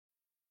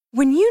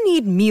When you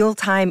need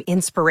mealtime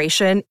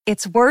inspiration,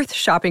 it's worth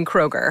shopping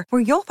Kroger,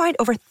 where you'll find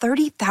over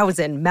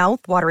 30,000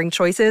 mouth-watering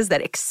choices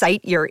that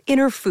excite your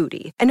inner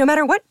foodie. And no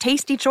matter what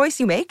tasty choice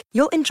you make,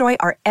 you'll enjoy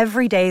our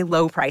everyday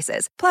low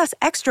prices, plus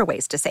extra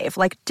ways to save,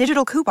 like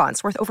digital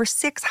coupons worth over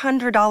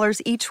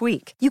 $600 each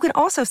week. You can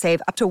also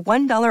save up to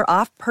 $1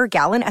 off per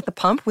gallon at the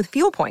pump with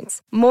fuel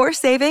points. More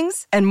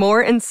savings and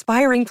more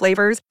inspiring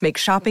flavors make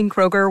shopping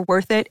Kroger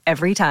worth it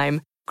every time.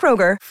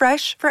 Kroger,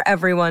 fresh for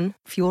everyone.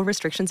 Fuel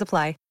restrictions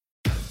apply.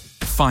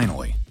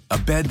 Finally, a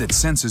bed that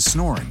senses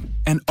snoring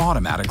and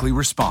automatically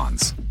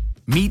responds.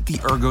 Meet the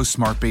Ergo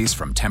Smart Base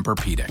from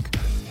Tempur-Pedic,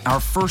 our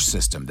first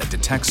system that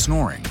detects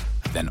snoring,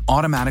 then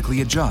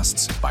automatically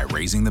adjusts by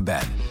raising the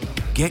bed.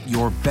 Get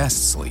your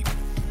best sleep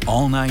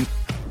all night,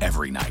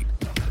 every night.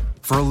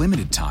 For a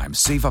limited time,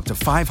 save up to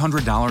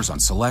 $500 on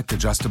select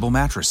adjustable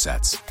mattress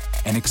sets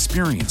and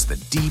experience the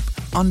deep,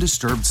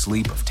 undisturbed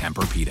sleep of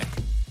Tempur-Pedic.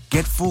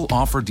 Get full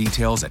offer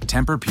details at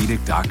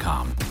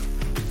TempurPedic.com.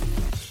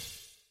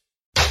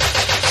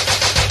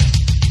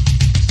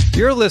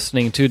 You're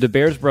listening to the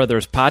Bears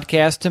Brothers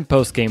podcast and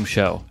postgame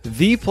show,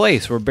 the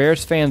place where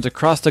Bears fans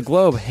across the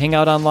globe hang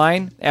out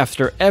online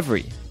after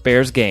every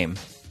Bears game.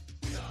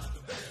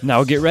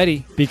 Now get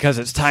ready, because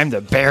it's time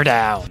to bear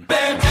down.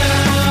 Bear down.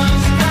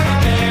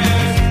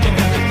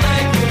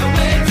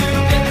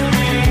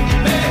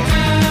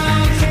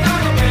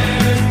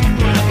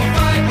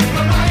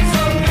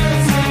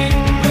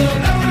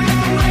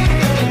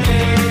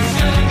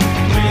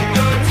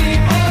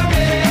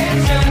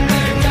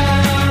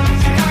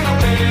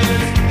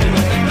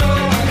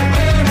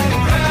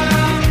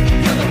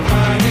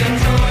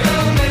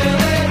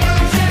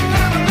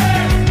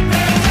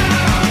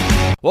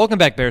 Welcome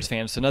back, Bears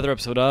fans, to another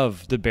episode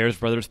of the Bears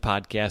Brothers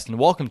podcast, and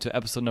welcome to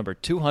episode number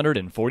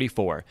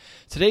 244.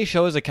 Today's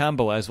show is a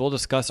combo, as we'll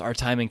discuss our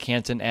time in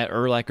Canton at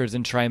Urlacher's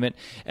Enshrinement,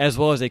 as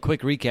well as a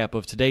quick recap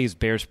of today's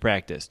Bears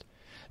practice.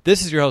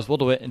 This is your host, Will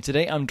DeWitt, and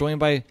today I'm joined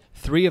by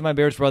three of my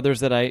Bears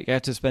brothers that I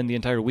got to spend the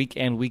entire week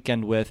and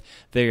weekend with.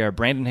 They are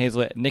Brandon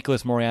Hazlett,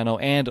 Nicholas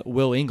Moriano, and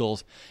Will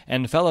Ingles.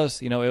 And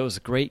fellas, it was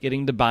great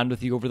getting to bond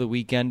with you over the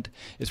weekend.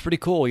 It's pretty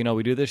cool.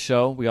 We do this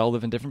show. We all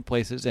live in different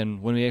places,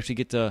 and when we actually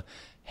get to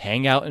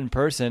hang out in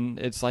person,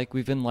 it's like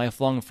we've been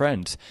lifelong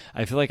friends.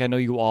 I feel like I know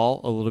you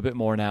all a little bit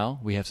more now.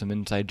 We have some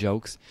inside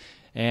jokes.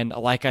 And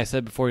like I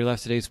said before we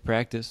left today's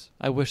practice,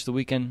 I wish the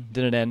weekend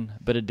didn't end,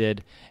 but it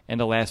did. And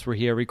alas, we're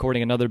here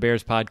recording another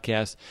Bears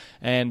podcast.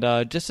 And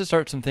just to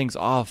start some things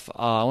off,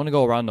 I want to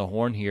go around the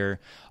horn here.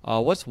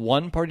 What's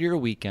one part of your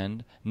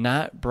weekend,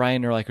 not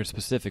Brian Urlacher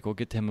specific, we'll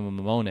get to him in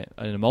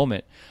a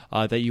moment,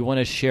 that you want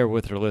to share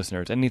with our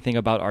listeners? Anything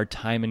about our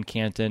time in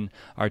Canton,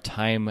 our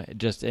time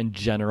just in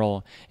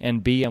general?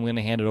 And B, I'm going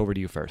to hand it over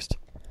to you first.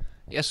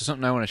 Yeah, so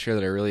something I want to share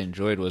that I really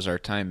enjoyed was our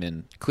time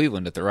in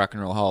Cleveland at the Rock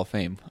and Roll Hall of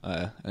Fame.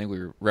 I think we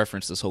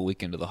referenced this whole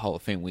weekend to the Hall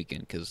of Fame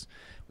weekend because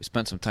we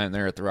spent some time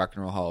there at the Rock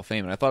and Roll Hall of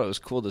Fame, and I thought it was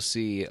cool to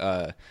see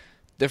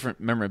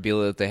different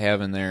memorabilia that they have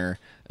in there,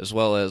 as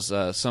well as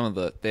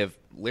they have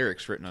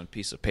lyrics written on a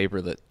piece of paper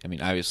that,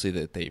 obviously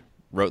that they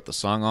wrote the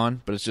song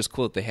on, but it's just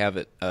cool that they have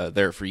it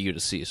there for you to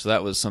see. So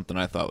that was something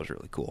I thought was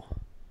really cool.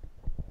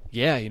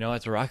 Yeah,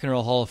 at the Rock and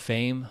Roll Hall of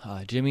Fame,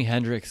 Jimi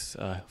Hendrix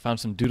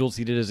found some doodles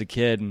he did as a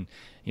kid, and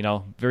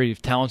very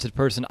talented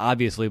person,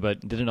 obviously,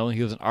 but didn't know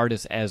he was an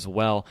artist as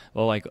well.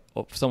 Well, like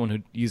someone who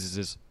uses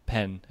his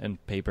pen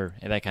and paper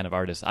and that kind of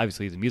artist.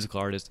 Obviously, he's a musical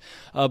artist.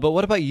 But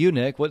what about you,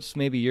 Nick? What's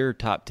maybe your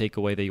top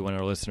takeaway that you want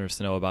our listeners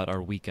to know about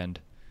our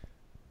weekend?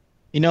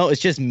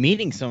 It's just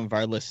meeting some of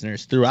our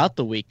listeners throughout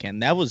the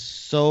weekend. That was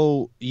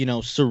so,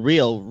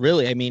 surreal,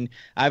 really.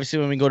 Obviously,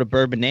 when we go to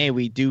Bourbonnais,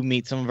 we do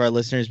meet some of our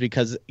listeners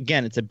because,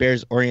 again, it's a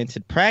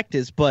Bears-oriented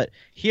practice. But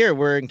here,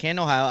 we're in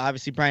Canton, Ohio.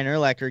 Obviously, Brian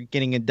Urlacher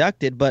getting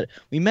inducted. But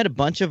we met a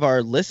bunch of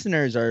our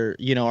listeners,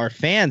 our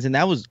fans, and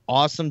that was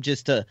awesome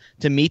just to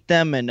meet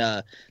them and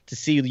to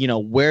see,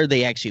 where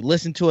they actually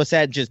listen to us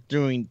at, just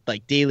doing,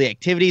 daily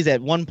activities. At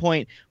one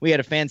point, we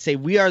had a fan say,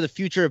 "We are the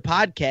future of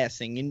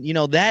podcasting."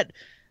 And, that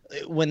 –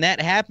 when that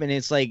happened,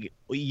 it's like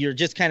you're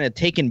just kind of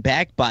taken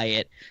back by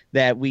it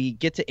that we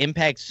get to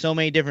impact so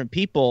many different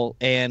people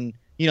and,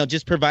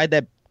 just provide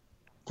that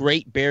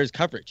great Bears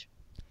coverage.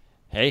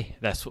 Hey,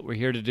 that's what we're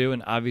here to do,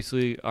 and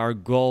obviously our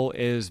goal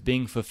is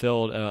being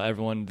fulfilled.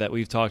 Everyone that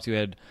we've talked to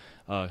had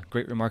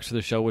great remarks for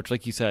the show, which,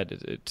 like you said,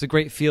 it's a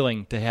great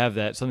feeling to have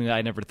that, something that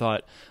I never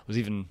thought was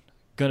even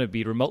going to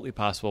be remotely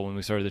possible when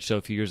we started the show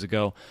a few years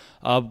ago.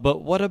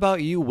 But what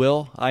about you,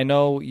 Will? I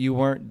know you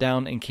weren't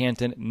down in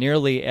Canton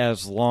nearly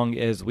as long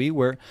as we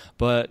were,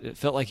 but it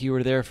felt like you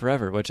were there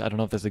forever, which I don't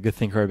know if that's a good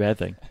thing or a bad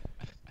thing.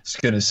 I was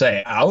going to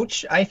say,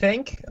 ouch, I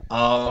think.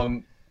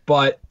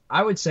 But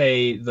I would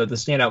say that the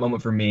standout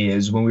moment for me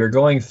is when we were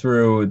going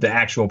through the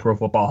actual Pro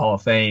Football Hall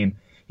of Fame.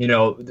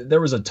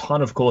 There was a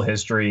ton of cool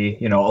history,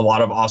 a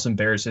lot of awesome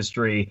Bears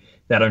history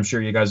that I'm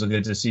sure you guys will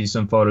get to see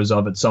some photos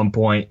of at some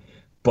point.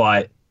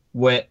 But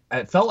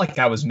I felt like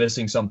I was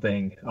missing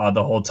something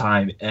the whole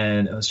time,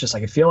 and it was just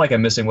like I feel like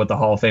I'm missing what the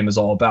Hall of Fame is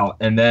all about.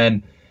 And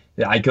then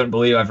I couldn't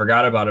believe I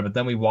forgot about it. But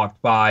then we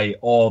walked by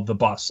all the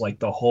bus, like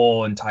the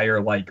whole entire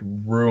like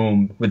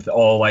room with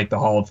all like the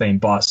Hall of Fame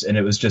bus, and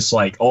it was just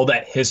like all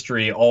that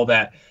history, all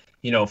that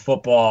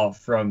football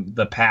from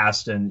the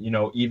past, and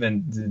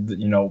even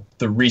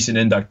the recent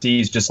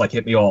inductees just like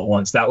hit me all at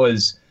once. That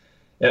was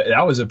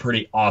a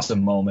pretty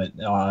awesome moment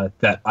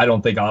that I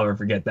don't think I'll ever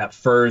forget. That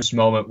first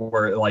moment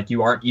where like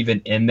you aren't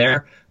even in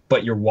there,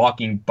 but you're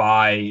walking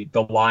by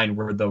the line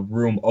where the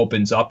room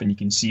opens up and you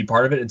can see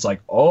part of it. It's like,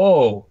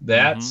 oh,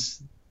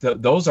 that's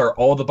those are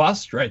all the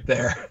busts right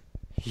there.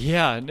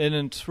 Yeah, and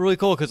it's really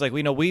cool because like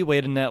we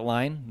waited in that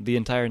line the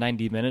entire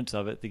 90 minutes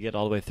of it to get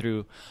all the way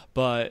through.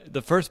 But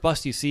the first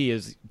bust you see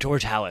is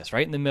George Halas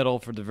right in the middle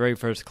for the very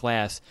first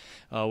class,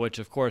 which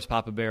of course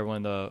Papa Bear,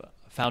 one of the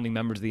founding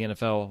members of the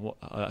NFL,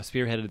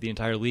 spearheaded the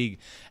entire league.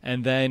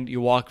 And then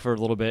you walk for a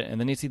little bit, and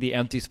then you see the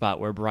empty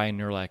spot where Brian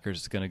Urlacher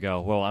is going to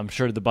go. Well, I'm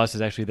sure the bus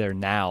is actually there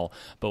now,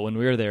 but when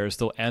we were there, it's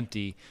still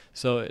empty.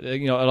 So,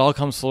 it all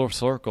comes full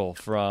circle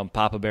from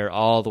Papa Bear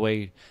all the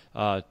way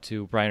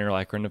to Brian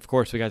Urlacher. And, of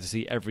course, we got to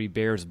see every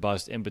Bears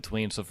bust in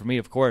between. So, for me,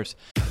 of course.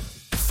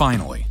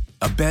 Finally,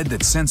 a bed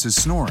that senses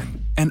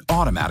snoring and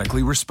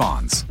automatically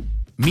responds.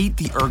 Meet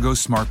the Ergo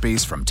Smart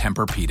Base from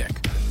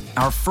Tempur-Pedic,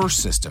 our first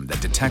system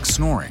that detects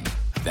snoring,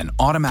 then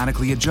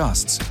automatically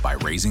adjusts by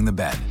raising the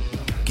bed.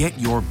 Get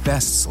your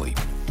best sleep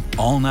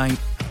all night,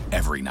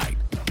 every night.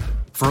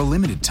 For a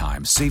limited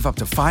time, save up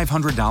to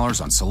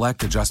 $500 on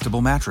select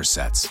adjustable mattress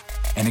sets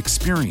and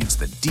experience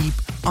the deep,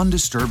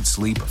 undisturbed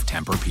sleep of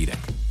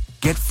Tempur-Pedic.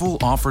 Get full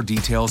offer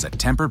details at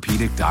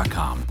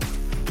TempurPedic.com.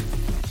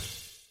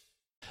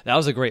 That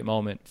was a great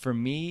moment. For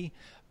me,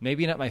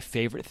 maybe not my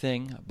favorite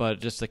thing, but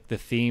just like the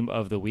theme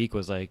of the week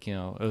was like,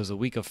 it was a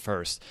week of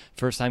first.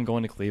 First time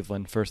going to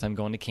Cleveland, first time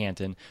going to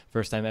Canton,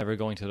 first time ever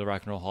going to the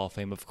Rock and Roll Hall of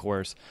Fame, of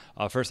course.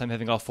 First time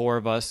having all four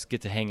of us get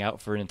to hang out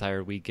for an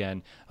entire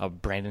weekend.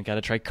 Brandon got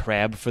to try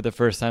crab for the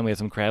first time. We had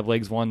some crab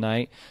legs one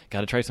night. Got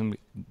to try some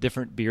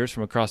different beers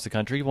from across the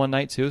country one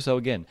night too. So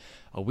again,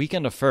 a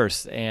weekend of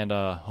first, and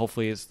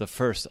hopefully it's the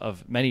first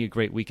of many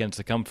great weekends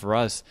to come for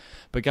us.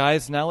 But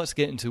guys, now let's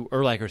get into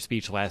Urlacher's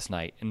speech last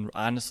night. And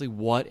honestly,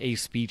 what a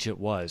speech it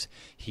was.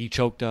 He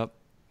choked up.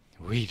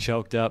 We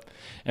choked up.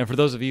 And for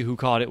those of you who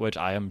caught it, which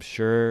I am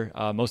sure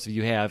most of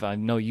you have, I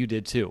know you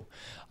did too.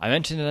 I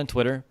mentioned it on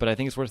Twitter, but I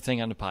think it's worth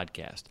saying on the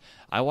podcast.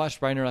 I watched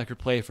Brian Urlacher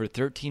play for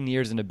 13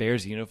 years in a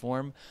Bears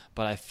uniform,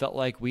 but I felt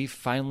like we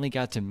finally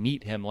got to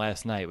meet him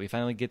last night. We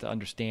finally get to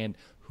understand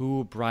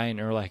who Brian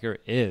Urlacher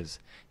is.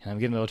 And I'm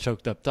getting a little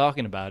choked up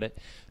talking about it.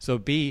 So,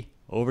 B,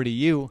 over to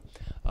you.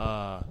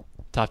 Top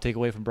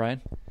takeaway from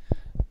Brian?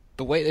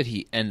 The way that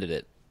he ended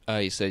it,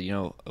 he said,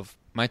 of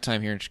my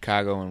time here in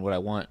Chicago and what I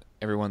want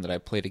everyone that I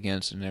played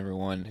against and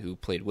everyone who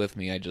played with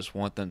me, I just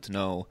want them to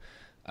know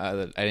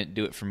that I didn't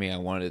do it for me. I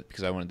wanted it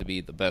because I wanted to be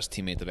the best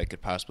teammate that I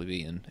could possibly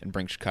be and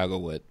bring Chicago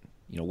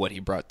what he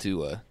brought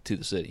to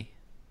the city.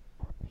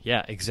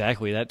 Yeah,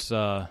 exactly. That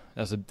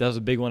was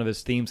a big one of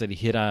his themes that he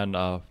hit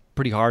on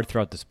pretty hard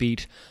throughout the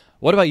speech.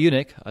 What about you,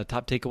 Nick? A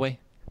top takeaway?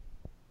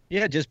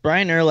 Yeah, just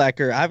Brian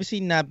Urlacher, obviously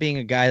not being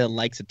a guy that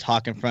likes to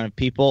talk in front of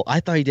people. I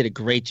thought he did a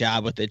great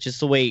job with it. Just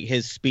the way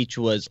his speech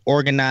was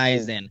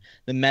organized and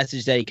the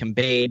message that he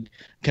conveyed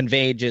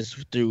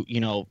just through,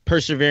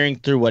 persevering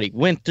through what he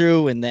went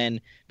through and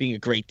then being a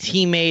great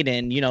teammate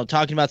and,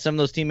 talking about some of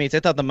those teammates.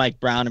 I thought the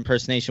Mike Brown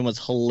impersonation was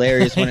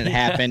hilarious when it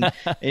happened.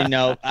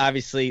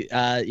 Obviously,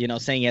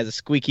 saying he has a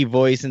squeaky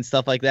voice and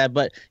stuff like that.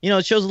 But,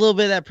 it shows a little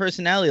bit of that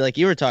personality like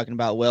you were talking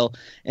about, Will.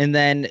 And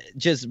then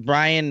just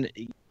Brian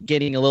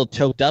getting a little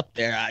choked up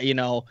there.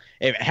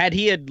 Had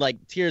he had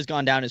like tears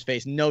gone down his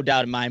face, no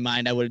doubt in my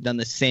mind, I would have done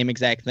the same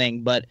exact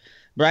thing. But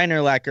Brian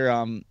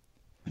Urlacher,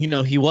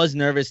 he was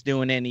nervous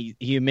doing it, and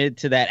he admitted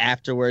to that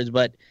afterwards,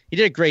 but he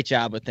did a great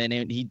job with it,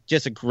 and he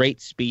just a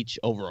great speech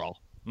overall.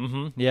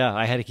 Mm-hmm. Yeah,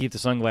 I had to keep the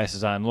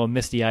sunglasses on. A little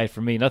misty-eyed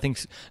for me. Nothing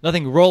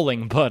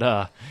rolling,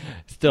 but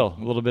still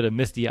a little bit of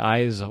misty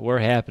eyes were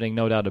happening,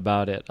 no doubt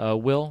about it.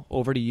 Will,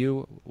 over to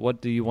you.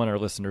 What do you want our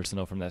listeners to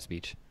know from that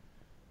speech?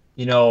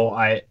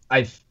 I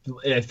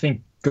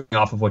think going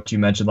off of what you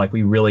mentioned, like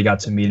we really got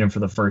to meet him for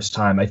the first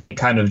time. I think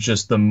kind of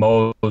just the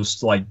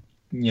most like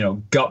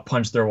gut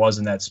punch there was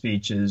in that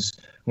speech is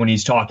when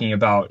he's talking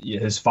about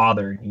his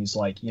father. He's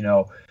like,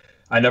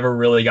 I never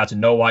really got to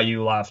know why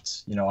you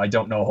left. I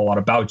don't know a whole lot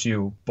about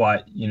you,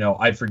 but,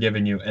 I've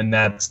forgiven you. And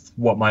that's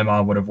what my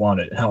mom would have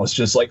wanted. And I was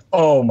just like,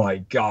 oh, my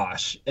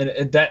gosh.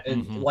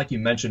 And like you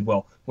mentioned,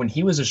 Will, when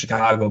he was a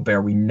Chicago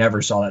Bear, we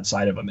never saw that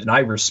side of him. And I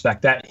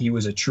respect that. He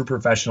was a true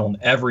professional in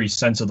every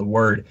sense of the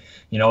word.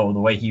 The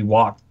way he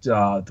walked,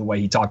 the way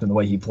he talked, and the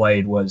way he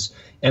played was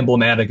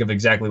emblematic of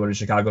exactly what a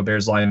Chicago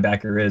Bears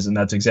linebacker is. And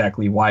that's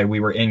exactly why we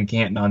were in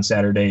Canton on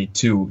Saturday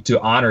to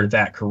honor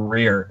that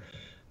career.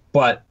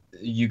 But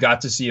you got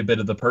to see a bit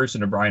of the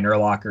person of Brian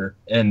Urlacher,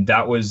 and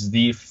that was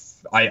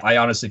I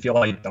honestly feel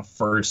like the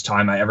first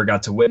time I ever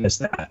got to witness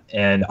that,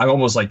 and I'm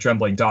almost like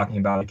trembling talking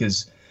about it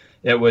because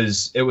it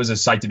was a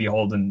sight to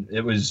behold, and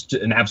it was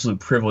an absolute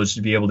privilege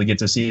to be able to get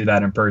to see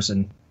that in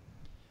person.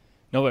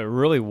 No, it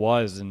really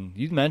was, and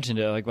you mentioned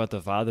it like about the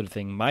father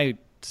thing. My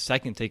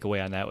second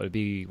takeaway on that would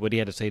be what he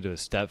had to say to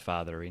his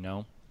stepfather,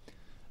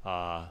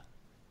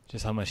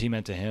 just how much he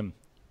meant to him,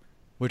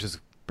 which is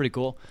pretty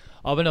cool.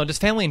 But no,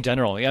 just family in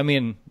general. I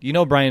mean,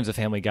 Brian's a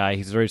family guy.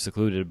 He's very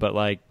secluded, but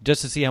like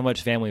just to see how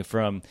much family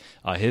from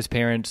his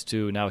parents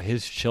to now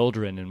his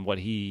children and what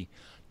he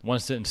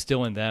wants to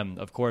instill in them.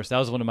 Of course, that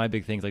was one of my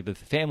big things, like the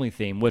family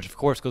theme, which of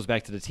course goes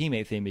back to the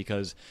teammate theme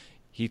because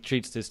he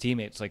treats his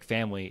teammates like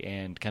family,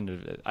 and kind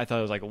of I thought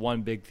it was like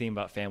one big theme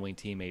about family and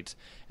teammates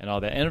and all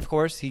that. And of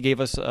course, he gave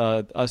us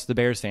the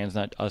Bears fans,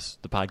 not us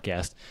the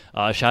podcast,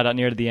 a shout out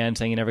near to the end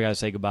saying you never got to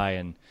say goodbye.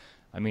 And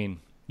I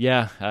mean,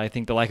 yeah, I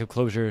think the lack of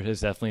closure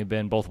has definitely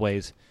been both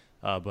ways.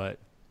 But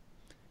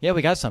yeah,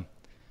 we got some.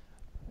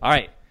 All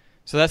right.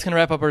 So that's going to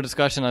wrap up our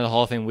discussion on the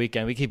Hall of Fame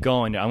weekend. We keep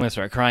going. I'm going to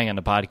start crying on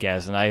the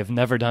podcast, and I have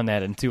never done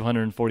that in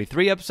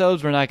 243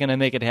 episodes. We're not going to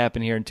make it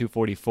happen here in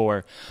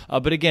 244.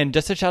 But again,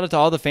 just a shout out to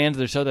all the fans of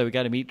the show that we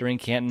got to meet during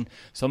Canton.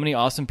 So many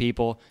awesome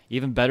people,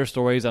 even better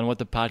stories on what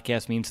the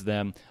podcast means to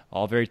them.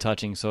 All very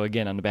touching. So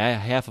again, on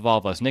behalf of all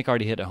of us, Nick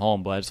already hit it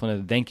home, but I just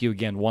want to thank you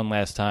again one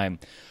last time.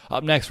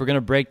 Up next, we're going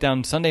to break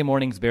down Sunday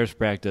morning's Bears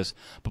practice.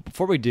 But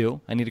before we do,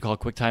 I need to call a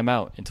quick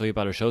timeout and tell you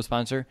about our show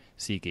sponsor,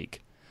 SeatGeek.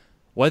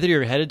 Whether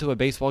you're headed to a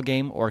baseball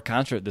game or a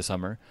concert this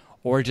summer,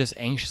 or just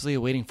anxiously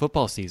awaiting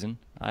football season,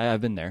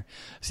 I've been there,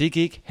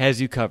 SeatGeek has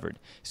you covered.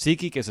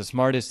 SeatGeek is the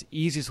smartest,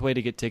 easiest way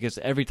to get tickets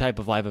to every type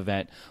of live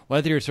event.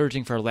 Whether you're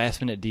searching for a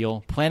last-minute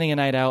deal, planning a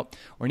night out,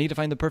 or need to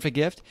find the perfect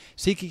gift,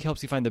 SeatGeek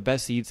helps you find the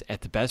best seats at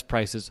the best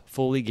prices,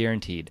 fully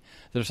guaranteed.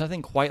 There's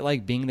nothing quite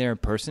like being there in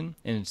person,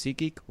 and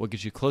SeatGeek will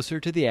get you closer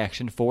to the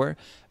action for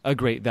a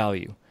great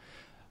value.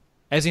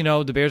 As you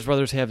know, the Bears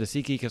brothers have the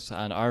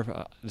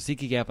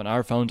SeatGeek app on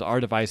our phones,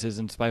 our devices,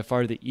 and it's by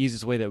far the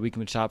easiest way that we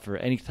can shop for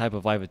any type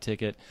of live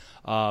ticket.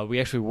 We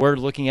actually were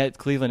looking at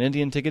Cleveland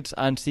Indian tickets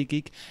on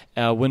SeatGeek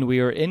when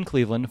we were in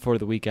Cleveland for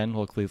the weekend,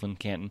 Cleveland,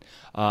 Canton,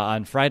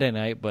 on Friday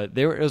night, but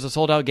it was a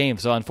sold-out game,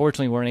 so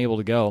unfortunately we weren't able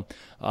to go.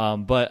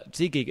 But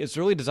SeatGeek is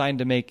really designed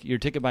to make your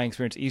ticket buying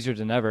experience easier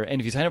than ever,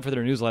 and if you sign up for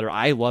their newsletter,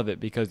 I love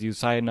it because you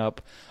sign up,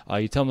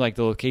 you tell them like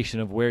the location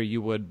of where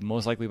you would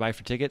most likely buy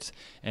for tickets,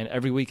 and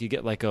every week you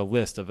get like a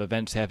list of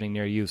events happening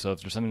near you. So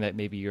if there's something that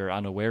maybe you're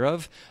unaware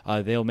of,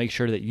 they'll make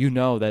sure that you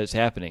know that it's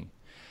happening.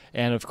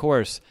 And of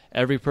course,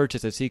 every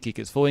purchase at SeatGeek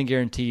is fully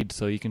guaranteed,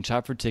 so you can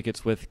shop for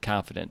tickets with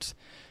confidence.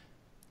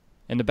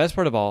 And the best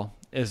part of all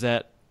is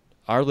that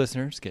our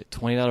listeners get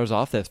 $20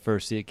 off that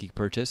first SeatGeek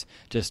purchase.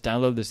 Just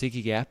download the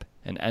SeatGeek app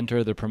and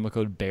enter the promo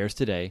code BEARS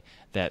today.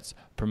 That's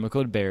promo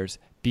code BEARS,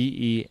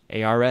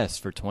 BEARS,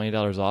 for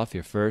 $20 off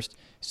your first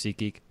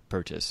SeatGeek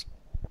purchase.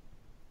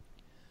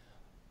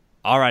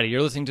 Alrighty,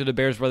 you're listening to the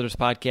Bears Brothers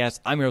podcast.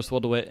 I'm your host, Will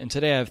DeWitt, and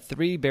today I have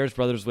three Bears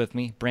brothers with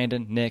me,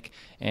 Brandon, Nick,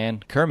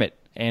 and Kermit.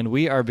 And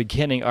we are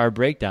beginning our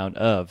breakdown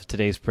of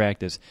today's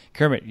practice.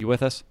 Kermit, you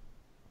with us?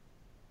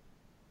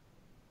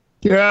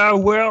 Yeah,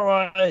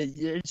 well,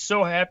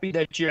 so happy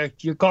that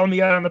you called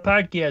me out on the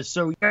podcast,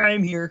 so yeah,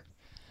 I'm here.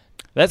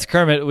 That's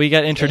Kermit. We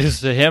got introduced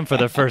to him for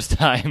the first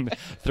time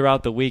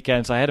throughout the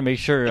weekend, so I had to make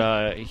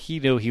sure he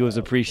knew he was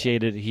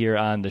appreciated here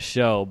on the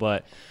show.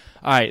 But,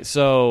 all right,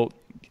 so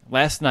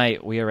last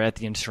night we were at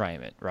the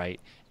Enshrinement, right?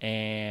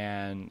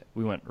 And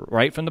we went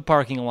right from the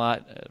parking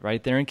lot,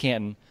 right there in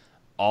Canton,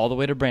 all the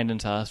way to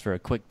Brandon's house for a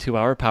quick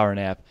 2-hour power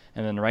nap,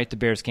 and then right to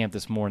Bears camp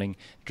this morning,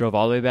 drove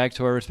all the way back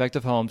to our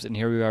respective homes, and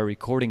here we are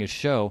recording a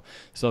show.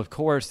 So, of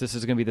course, this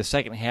is going to be the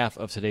second half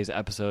of today's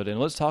episode, and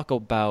let's talk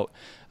about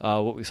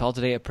what we saw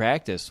today at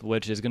practice,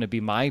 which is going to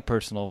be my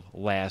personal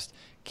last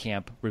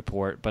camp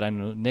report, but I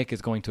know Nick is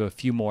going to a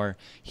few more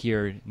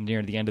here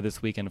near the end of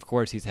this week, and of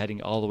course he's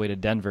heading all the way to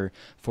Denver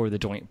for the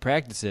joint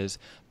practices.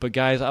 But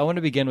guys, I want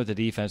to begin with the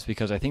defense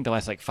because I think the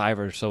last 5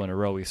 or so in a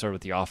row we started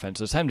with the offense,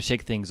 so it's time to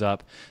shake things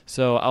up.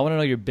 So I want to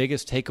know your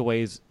biggest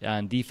takeaways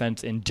on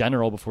defense in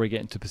general before we get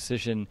into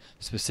position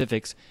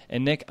specifics.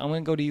 And Nick, I'm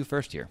going to go to you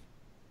first here.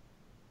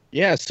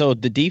 Yeah, so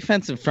the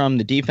defensive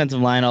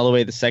line all the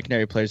way to the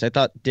secondary players, I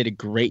thought did a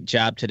great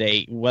job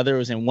today, whether it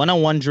was in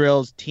one-on-one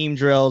drills, team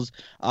drills,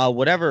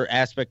 whatever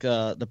aspect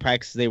of the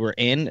practice they were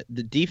in,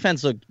 the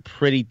defense looked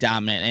pretty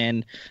dominant.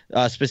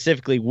 And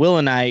specifically, Will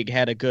and I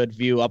had a good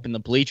view up in the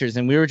bleachers,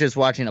 and we were just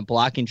watching a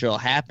blocking drill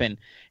happen,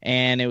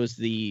 and it was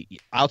the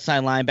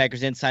outside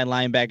linebackers, inside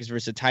linebackers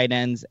versus tight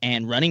ends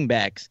and running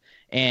backs.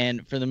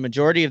 And for the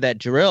majority of that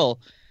drill,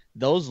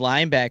 those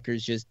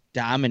linebackers just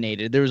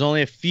dominated. There was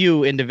only a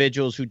few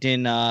individuals who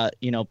didn't,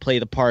 play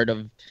the part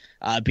of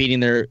beating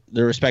their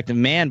respective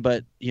man.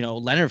 But,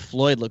 Leonard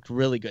Floyd looked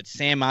really good.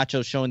 Sam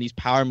Macho showing these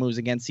power moves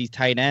against these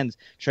tight ends.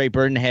 Trey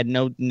Burton had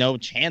no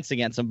chance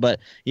against them.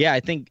 But, yeah, I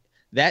think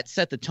that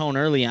set the tone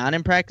early on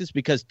in practice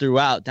because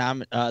throughout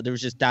there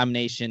was just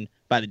domination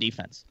by the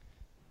defense.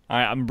 All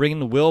right, I'm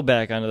bringing Will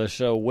back onto the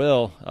show.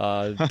 Will,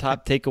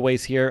 top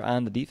takeaways here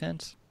on the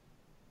defense?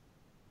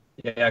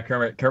 Yeah,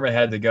 Kermit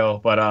had to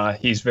go, but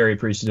he's very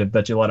appreciative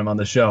that you let him on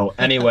the show.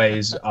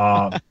 Anyways,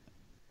 the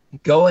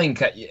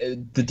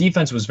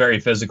defense was very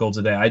physical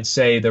today. I'd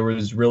say there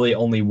was really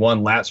only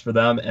one lapse for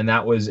them, and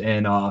that was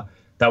in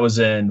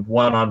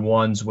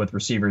one-on-ones with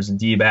receivers and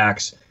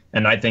D-backs.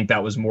 And I think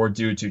that was more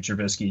due to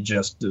Trubisky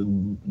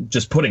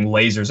just putting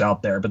lasers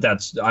out there. But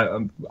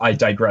I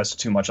digress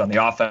too much on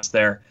the offense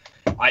there.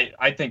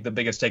 I think the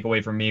biggest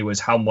takeaway for me was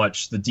how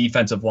much the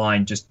defensive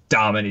line just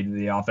dominated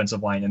the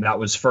offensive line, and that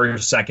was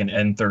first, second,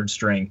 and third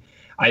string.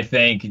 I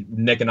think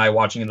Nick and I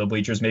watching in the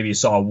bleachers maybe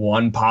saw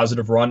one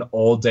positive run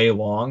all day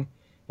long,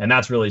 and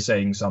that's really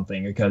saying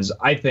something because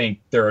I think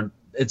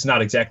it's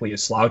not exactly a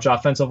slouch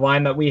offensive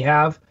line that we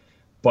have,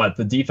 but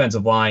the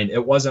defensive line,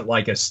 it wasn't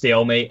like a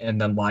stalemate and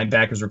then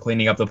linebackers were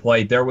cleaning up the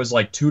play. There was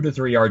like 2 to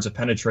 3 yards of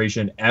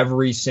penetration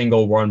every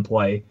single run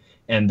play,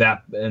 and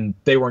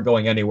they weren't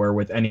going anywhere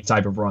with any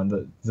type of run.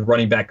 The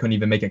running back couldn't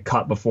even make a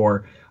cut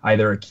before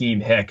either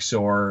Akeem Hicks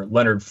or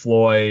Leonard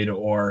Floyd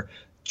or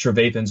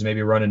Trevathan's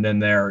maybe running in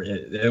there.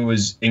 It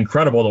was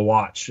incredible to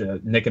watch.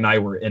 Nick and I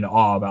were in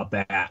awe about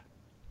that.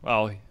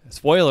 Well,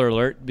 spoiler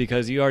alert,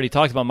 because you already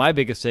talked about my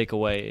biggest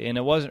takeaway, and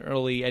it wasn't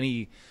really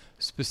any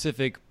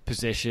specific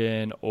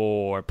position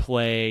or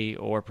play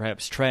or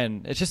perhaps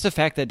trend. It's just the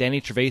fact that Danny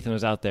Trevathan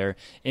was out there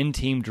in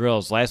team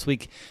drills. Last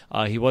week,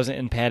 he wasn't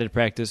in padded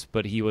practice,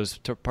 but he was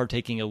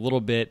partaking a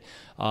little bit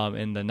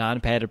in the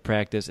non-padded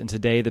practice. And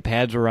today, the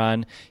pads were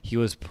on. He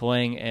was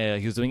playing.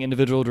 He was doing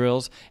individual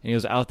drills, and he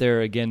was out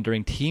there again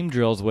during team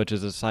drills, which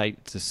is a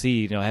sight to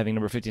see. Having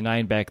number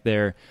 59 back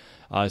there.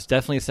 It's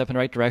definitely a step in the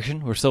right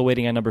direction. We're still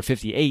waiting on number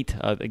 58.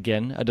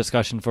 Again, a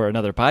discussion for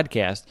another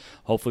podcast.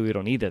 Hopefully we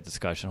don't need that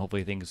discussion.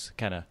 Hopefully things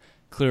kind of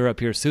clear up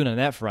here soon on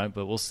that front,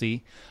 but we'll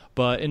see.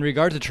 But in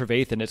regard to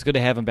Trevathan, it's good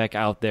to have him back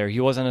out there. He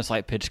was on a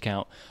slight pitch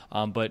count,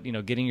 but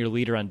getting your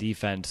leader on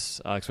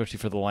defense, especially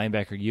for the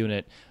linebacker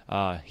unit,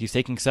 he's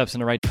taking steps in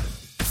the right.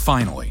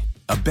 Finally,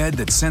 a bed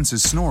that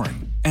senses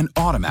snoring and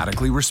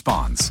automatically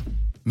responds.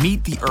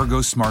 Meet the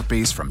Ergo Smart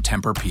Base from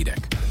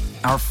Tempur-Pedic,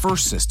 our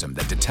first system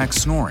that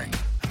detects snoring,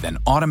 then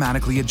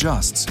automatically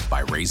adjusts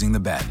by raising the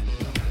bed.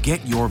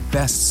 Get your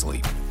best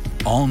sleep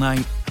all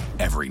night,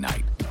 every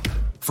night.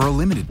 For a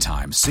limited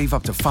time, save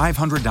up to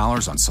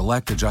 $500 on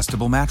select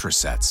adjustable mattress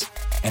sets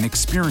and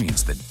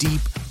experience the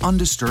deep,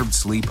 undisturbed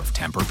sleep of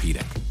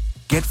Tempur-Pedic.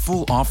 Get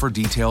full offer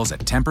details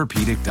at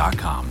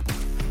TempurPedic.com.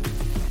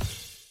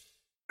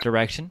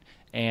 Direction,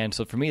 and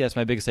so for me, that's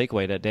my biggest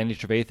takeaway, that Danny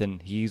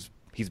Trevathan, he's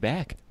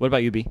back. What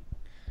about you, B?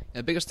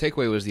 The biggest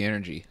takeaway was the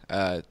energy.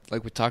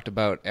 Like we talked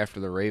about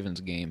after the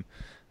Ravens game,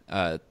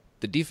 the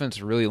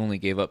defense really only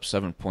gave up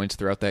 7 points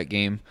throughout that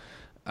game,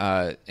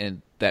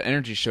 and that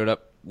energy showed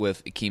up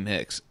with Akeem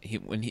Hicks.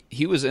 When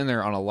he was in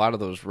there on a lot of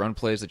those run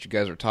plays that you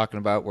guys were talking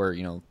about where,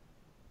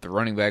 the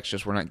running backs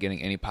just were not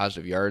getting any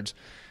positive yards,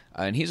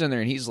 and he's in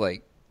there and he's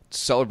like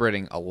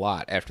celebrating a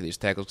lot after these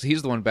tackles.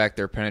 He's the one back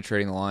there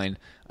penetrating the line,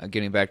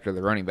 getting back to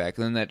the running back.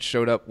 And then that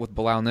showed up with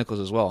Bilal Nichols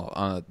as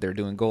well. They're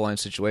doing goal line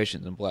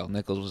situations, and Bilal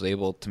Nichols was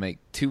able to make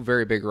 2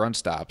 very big run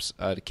stops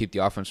to keep the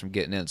offense from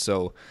getting in.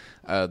 So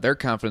their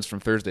confidence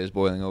from Thursday is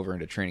boiling over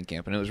into training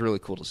camp, and it was really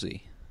cool to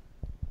see.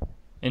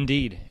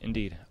 Indeed.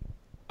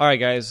 All right,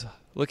 guys,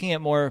 looking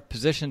at more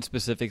position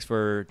specifics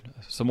for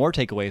some more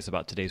takeaways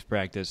about today's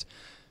practice.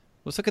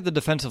 Let's look at the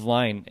defensive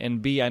line.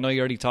 And B, I know you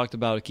already talked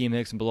about Akeem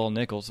Hicks and Bilal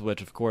Nichols,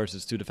 which, of course,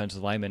 is 2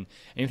 defensive linemen.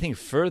 Anything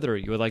further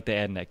you would like to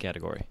add in that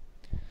category?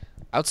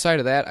 Outside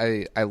of that,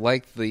 I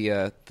like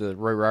the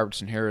Roy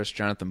Robertson-Harris,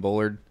 Jonathan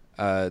Bullard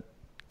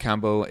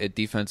combo at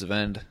defensive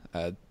end.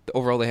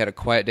 Overall, they had a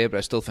quiet day, but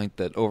I still think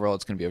that overall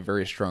it's going to be a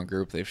very strong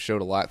group. They've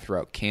showed a lot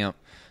throughout camp.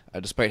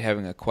 Despite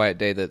having a quiet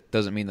day, that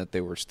doesn't mean that they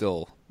were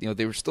still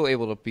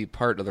able to be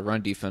part of the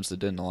run defense that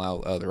didn't allow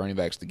the running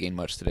backs to gain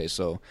much today.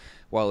 So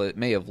while it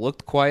may have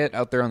looked quiet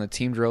out there on the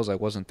team drills, I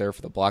wasn't there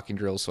for the blocking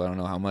drills, so I don't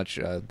know how much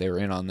they were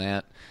in on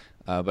that.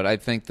 But I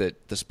think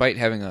that despite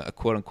having a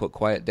quote-unquote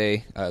quiet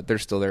day, they're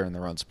still there in the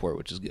run support,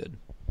 which is good.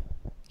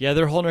 Yeah,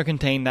 they're holding or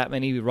contained. Not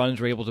many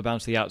runs were able to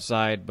bounce to the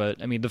outside, but,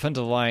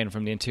 defensive line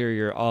from the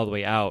interior all the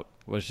way out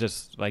was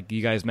just, like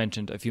you guys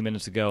mentioned a few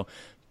minutes ago,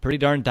 pretty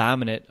darn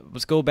dominant.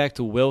 Let's go back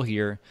to Will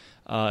here.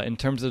 In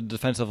terms of the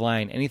defensive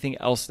line, anything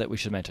else that we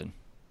should mention?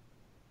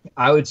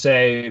 I would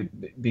say,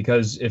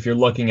 because if you're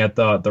looking at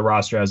the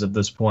roster as of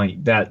this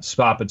point, that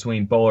spot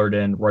between Bullard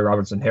and Roy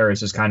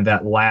Robertson-Harris is kind of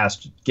that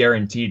last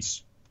guaranteed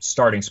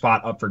starting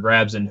spot up for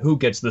grabs, and who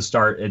gets the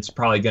start, it's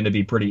probably going to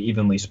be pretty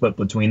evenly split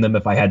between them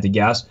if I had to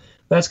guess.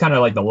 That's kind of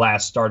like the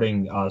last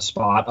starting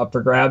spot up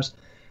for grabs.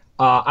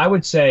 I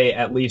would say,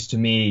 at least to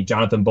me,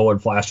 Jonathan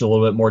Bullard flashed a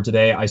little bit more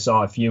today. I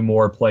saw a few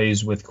more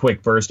plays with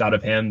quick burst out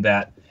of him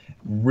that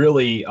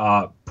really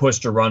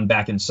pushed a run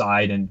back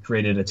inside and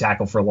created a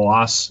tackle for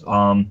loss.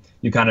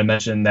 You kind of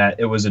mentioned that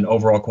it was an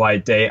overall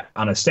quiet day.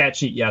 On a stat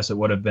sheet, yes, it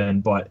would have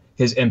been, but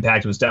his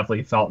impact was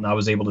definitely felt, and I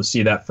was able to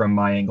see that from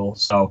my angle.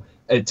 So,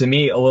 to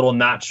me, a little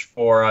notch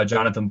for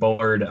Jonathan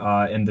Bullard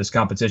in this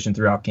competition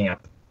throughout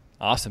camp.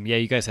 Awesome. Yeah,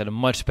 you guys had a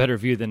much better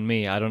view than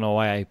me. I don't know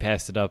why I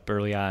passed it up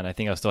early on. I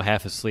think I was still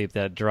half asleep.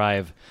 That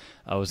drive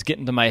was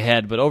getting to my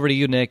head. But over to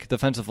you, Nick.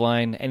 Defensive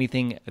line,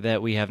 anything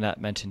that we have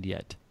not mentioned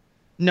yet?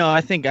 No,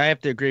 I think I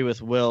have to agree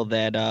with Will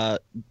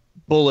that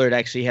Bullard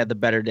actually had the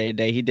better day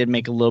today. He did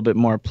make a little bit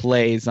more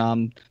plays.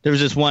 There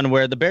was this one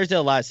where the Bears did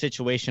a lot of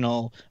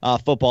situational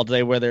football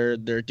today where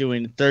they're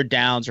doing third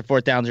downs or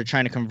fourth downs or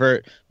trying to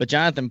convert. But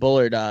Jonathan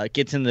Bullard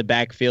gets in the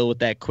backfield with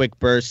that quick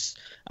burst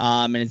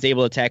and is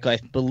able to tackle, I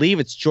believe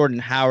it's Jordan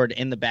Howard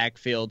in the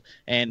backfield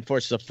and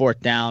forces a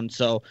fourth down.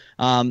 So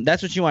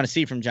that's what you want to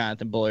see from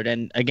Jonathan Bullard.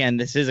 And again,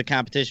 this is a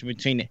competition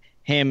between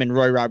him and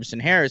Roy Robertson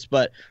Harris.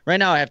 But right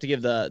now I have to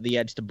give the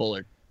edge to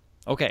Bullard.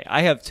 Okay,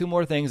 I have two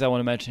more things I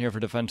want to mention here for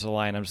defensive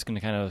line. I'm just going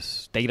to kind of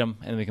state them,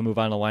 and we can move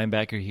on to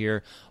linebacker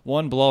here.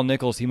 One, Bilal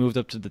Nichols, he moved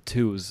up to the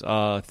twos.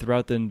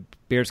 Throughout the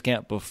Bears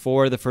camp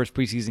before the first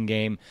preseason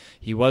game,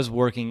 he was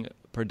working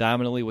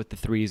predominantly with the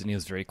threes, and he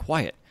was very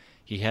quiet.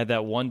 He had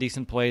that one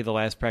decent play the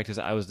last practice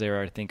I was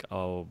there, I think,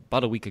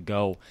 about a week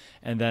ago.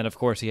 And then, of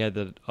course, he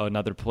had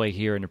another play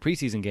here in the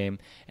preseason game.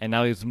 And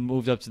now he's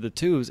moved up to the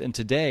twos. And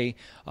today,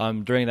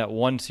 during that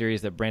one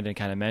series that Brandon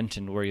kind of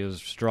mentioned where he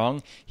was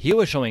strong, he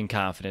was showing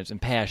confidence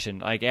and passion.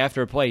 Like,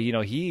 after a play,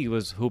 he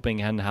was hooping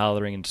and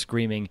hollering and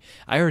screaming.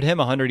 I heard him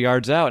 100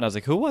 yards out, and I was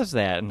like, who was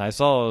that? And I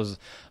saw it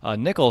was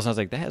Nichols, and I was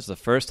like, that's the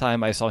first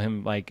time I saw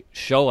him,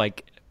 show,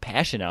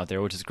 passion out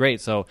there, which is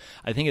great. So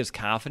I think his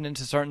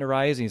confidence is starting to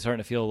rise, and he's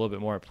starting to feel a little bit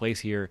more at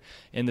place here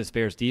in this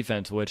Bears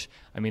defense, which,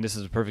 this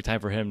is a perfect time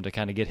for him to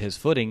kind of get his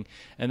footing.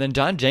 And then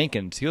John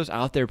Jenkins, he was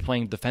out there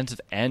playing defensive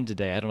end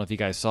today. I don't know if you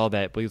guys saw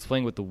that, but he was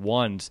playing with the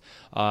ones.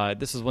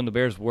 This is when the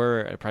Bears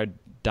were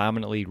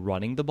predominantly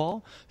running the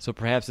ball. So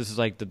perhaps this is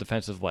like the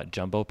defensive,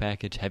 jumbo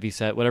package, heavy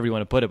set, whatever you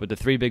want to put it, but the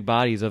three big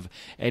bodies of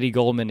Eddie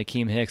Goldman,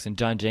 Akeem Hicks, and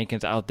John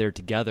Jenkins out there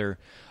together,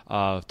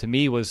 to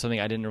me was something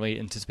I didn't really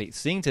anticipate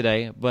seeing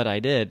today, but I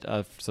did.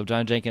 So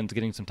John Jenkins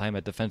getting some time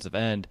at defensive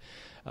end.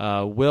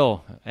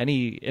 Will,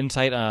 any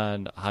insight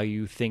on how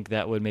you think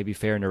that would maybe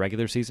fare in a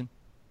regular season?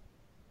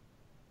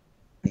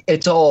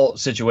 It's all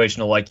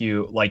situational,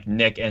 like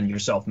Nick and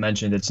yourself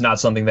mentioned. It's not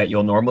something that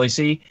you'll normally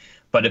see.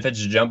 But if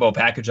it's a jumbo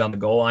package on the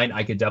goal line,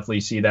 I could definitely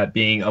see that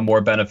being a more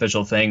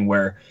beneficial thing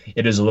where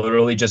it is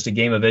literally just a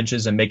game of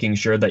inches and making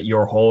sure that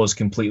your hole is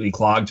completely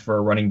clogged for a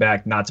running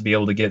back not to be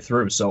able to get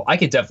through. So I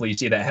could definitely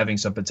see that having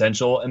some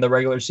potential in the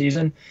regular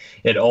season.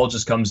 It all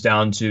just comes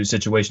down to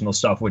situational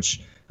stuff,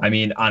 which,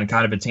 on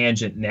kind of a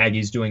tangent,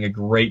 Nagy's doing a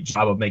great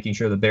job of making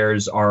sure the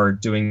Bears are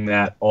doing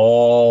that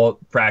all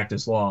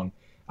practice long.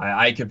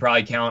 I could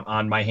probably count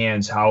on my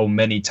hands how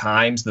many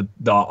times the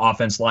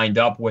offense lined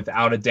up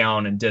without a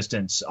down and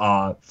distance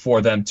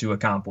for them to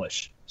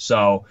accomplish.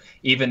 So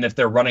even if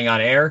they're running on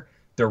air,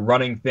 they're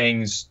running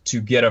things to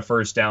get a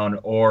first down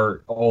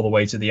or all the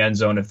way to the end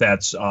zone if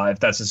that's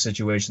a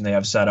situation they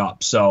have set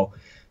up. So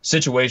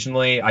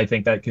situationally, I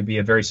think that could be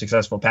a very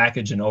successful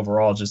package, and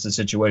overall, just the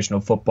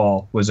situational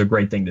football was a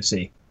great thing to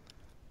see.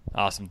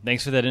 Awesome.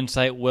 Thanks for that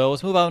insight, Will.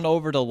 Let's move on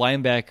over to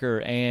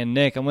linebacker. And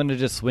Nick, I'm going to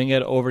just swing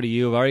it over to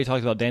you. I've already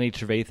talked about Danny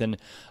Trevathan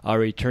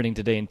returning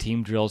today in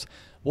team drills.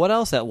 What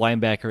else at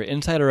linebacker,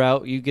 inside or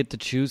out, you get to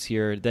choose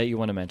here that you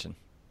want to mention?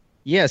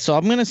 Yeah, so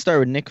I'm going to start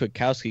with Nick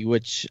Kwiatkowski,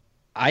 which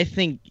I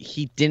think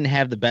he didn't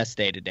have the best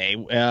day today.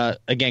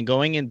 Again,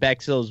 going in back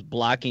to those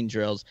blocking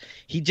drills,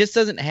 he just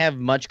doesn't have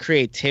much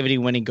creativity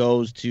when he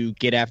goes to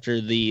get after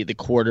the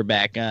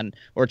quarterback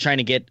or trying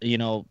to get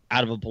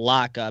out of a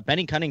block.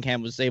 Benny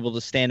Cunningham was able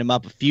to stand him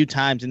up a few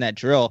times in that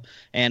drill,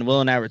 and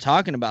Will and I were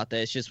talking about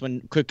that. It's just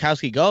when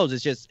Kwiatkowski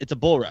goes, it's a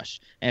bull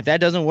rush, and if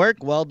that doesn't work,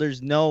 well,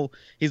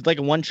 he's like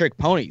a one-trick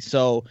pony.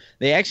 So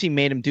they actually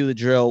made him do the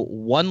drill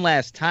one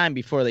last time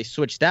before they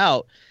switched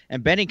out.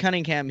 And Benny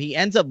Cunningham, he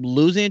ends up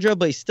losing a drill,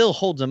 but he still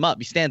holds him up.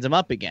 He stands him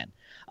up again.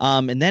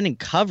 And then in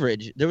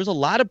coverage, there was a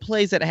lot of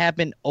plays that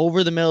happened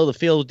over the middle of the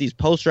field with these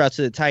post routes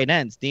to the tight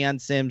ends, Deion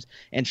Sims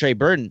and Trey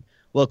Burton.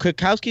 Well,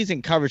 Kwiatkowski's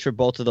in coverage for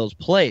both of those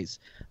plays.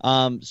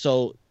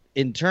 So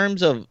in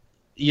terms of,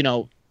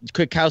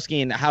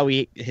 Kwiatkowski and how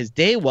his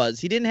day was,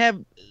 he didn't have,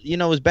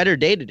 his better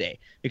day today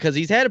because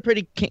he's had a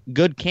pretty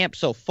good camp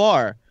so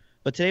far,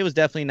 but today was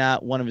definitely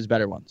not one of his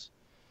better ones.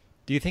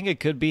 Do you think it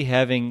could be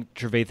having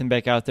Trevathan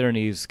back out there and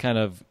he's kind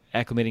of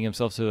acclimating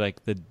himself to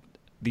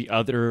the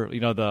other,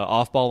 the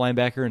off-ball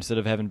linebacker instead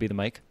of having to be the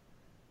Mike?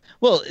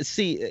 Well,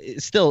 see,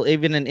 still,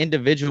 even in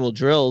individual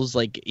drills,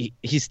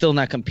 he's still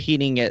not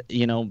competing at,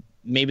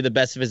 maybe the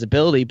best of his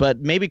ability, but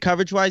maybe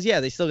coverage-wise, yeah,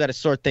 they still got to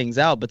sort things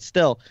out. But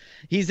still,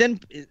 he's in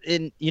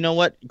you know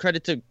what,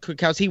 credit to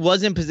Kwiatkowski, he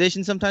was in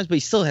position sometimes, but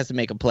he still has to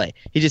make a play.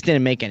 He just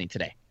didn't make any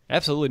today.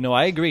 Absolutely. No,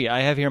 I agree.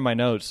 I have here in my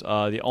notes,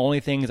 the only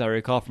things I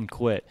recall from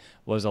Quit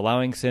was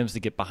allowing Sims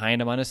to get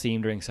behind him on a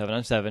seam during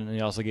 7-on-7, and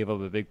he also gave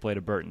up a big play to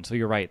Burton. So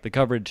you're right. The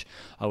coverage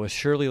was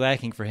surely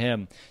lacking for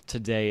him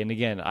today. And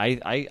again,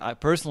 I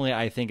personally,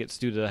 I think it's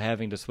due to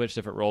having to switch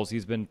different roles.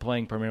 He's been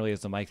playing primarily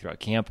as the Mike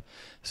throughout camp,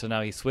 so now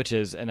he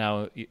switches, and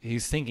now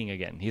he's thinking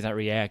again. He's not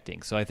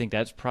reacting. So I think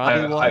that's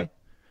probably why.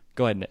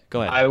 Go ahead, Nick.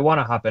 Go ahead. I want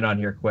to hop in on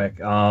here quick.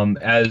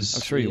 As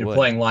I'm sure you're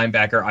playing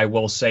linebacker, I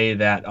will say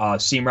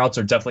that seam routes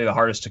are definitely the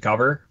hardest to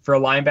cover for a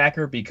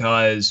linebacker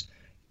because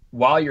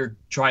while you're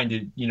trying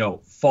to,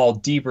 fall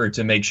deeper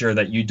to make sure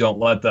that you don't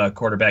let the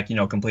quarterback,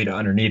 complete it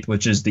underneath,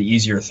 which is the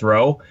easier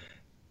throw,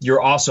 you're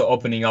also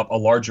opening up a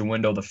larger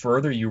window. The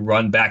further you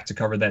run back to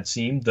cover that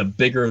seam, the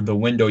bigger the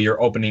window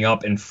you're opening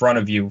up in front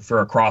of you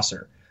for a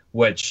crosser,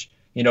 which,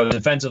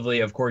 defensively,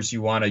 of course,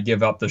 you want to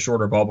give up the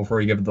shorter ball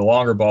before you give it the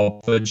longer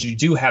ball, but you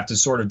do have to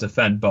sort of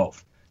defend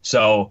both.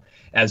 So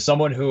as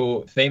someone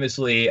who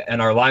famously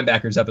in our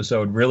linebackers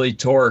episode really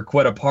tore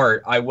Quit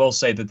apart, I will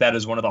say that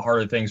is one of the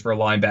harder things for a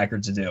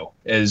linebacker to do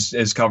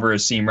is cover a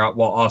seam route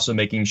while also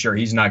making sure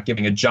he's not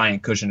giving a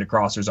giant cushion to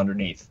crossers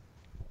underneath.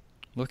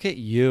 Look at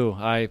you.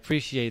 I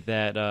appreciate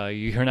that.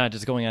 You're not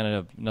just going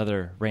on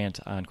another rant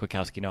on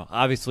Kwiatkowski. No,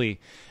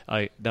 obviously,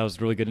 that was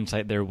really good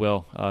insight there,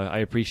 Will. I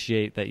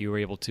appreciate that you were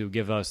able to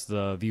give us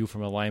the view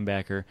from a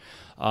linebacker.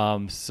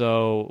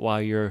 So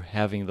while you're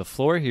having the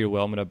floor here,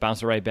 Will, I'm going to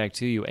bounce it right back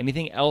to you.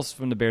 Anything else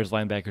from the Bears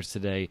linebackers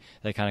today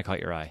that kind of caught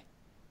your eye?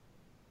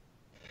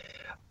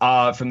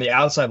 From the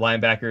outside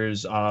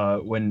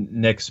linebackers, when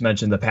Nick's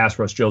mentioned the pass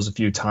rush drills a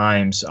few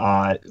times,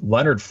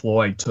 Leonard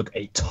Floyd took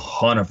a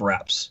ton of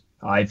reps.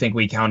 I think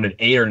we counted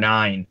 8 or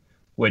 9,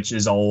 which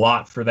is a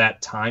lot for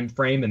that time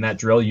frame in that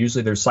drill.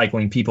 Usually they're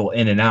cycling people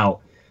in and out,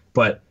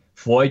 but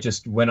Floyd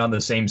just went on the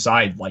same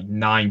side like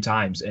 9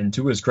 times. And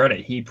to his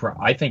credit,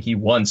 I think he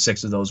won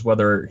 6 of those,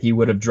 whether he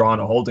would have drawn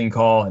a holding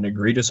call, an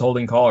egregious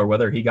holding call, or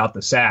whether he got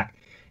the sack.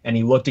 And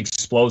he looked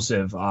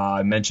explosive.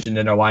 I mentioned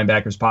in our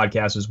linebackers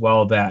podcast as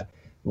well that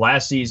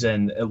last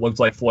season it looked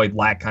like Floyd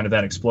lacked kind of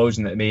that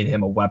explosion that made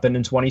him a weapon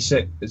in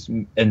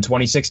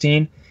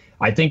 2016.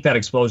 I think that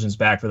explosion's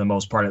back for the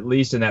most part, at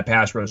least in that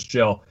pass rush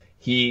drill.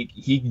 He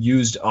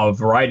used a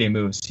variety of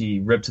moves. He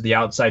ripped to the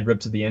outside,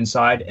 ripped to the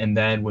inside, and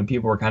then when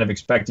people were kind of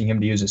expecting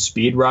him to use a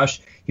speed rush,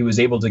 he was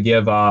able to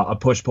give a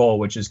push-pull,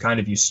 which is kind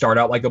of you start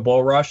out like a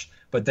bull rush,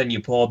 but then you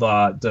pull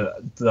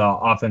the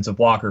offensive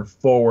blocker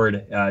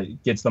forward,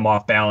 gets them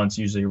off balance,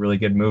 usually a really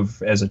good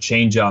move as a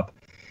change-up.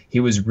 He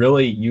was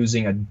really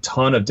using a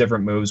ton of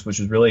different moves, which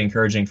was really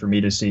encouraging for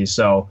me to see.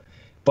 So,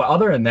 but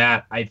other than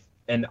that,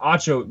 and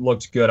Acho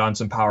looked good on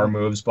some power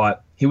moves,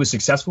 but he was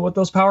successful with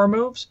those power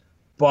moves,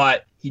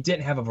 but he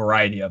didn't have a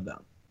variety of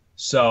them.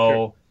 So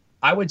sure.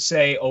 I would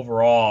say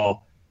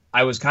overall,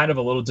 I was kind of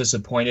a little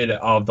disappointed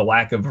of the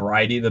lack of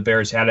variety the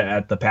Bears had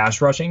at the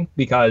pass rushing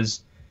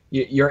because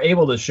you're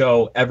able to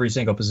show every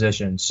single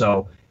position.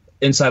 So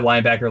inside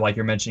linebacker, like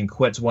you're mentioning,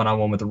 quits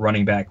one-on-one with the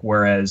running back,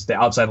 whereas the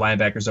outside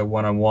linebackers are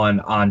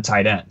one-on-one on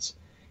tight ends.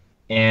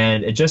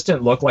 And it just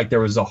didn't look like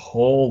there was a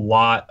whole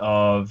lot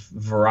of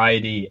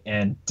variety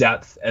and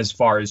depth as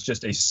far as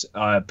just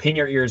a pin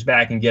your ears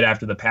back and get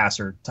after the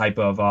passer type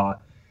of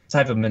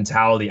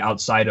mentality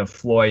outside of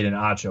Floyd and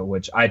Acho,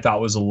 which I thought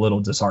was a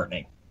little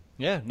disheartening.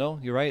 Yeah, no,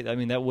 you're right. I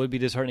mean, that would be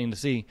disheartening to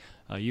see.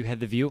 You had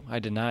the view. I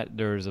did not.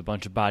 There's a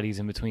bunch of bodies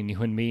in between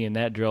you and me in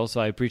that drill, so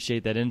I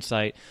appreciate that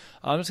insight.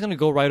 I'm just going to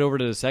go right over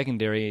to the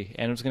secondary,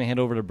 and I'm just going to hand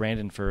over to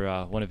Brandon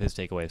for one of his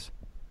takeaways.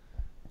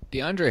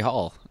 DeAndre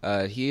Hall,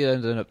 he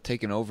ended up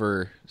taking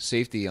over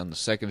safety on the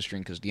second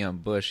string because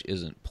Deion Bush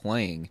isn't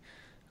playing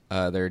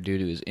there due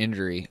to his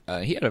injury.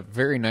 He had a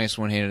very nice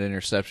one-handed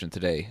interception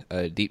today,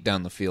 deep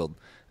down the field.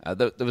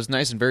 That was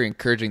nice and very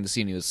encouraging to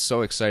see, and he was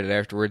so excited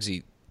afterwards.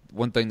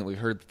 One thing that we've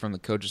heard from the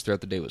coaches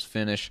throughout the day was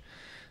finish,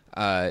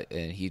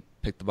 and he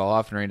picked the ball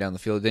off and ran down the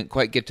field. He didn't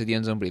quite get to the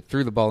end zone, but he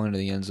threw the ball into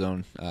the end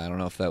zone. I don't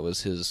know if that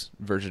was his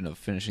version of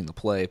finishing the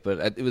play,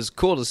 but it was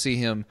cool to see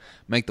him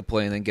make the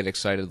play and then get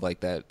excited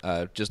like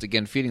that. Just,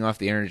 again, feeding off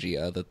the energy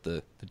that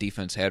the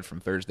defense had from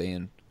Thursday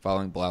and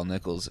following Bilal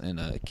Nichols and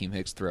Akeem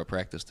Hicks throughout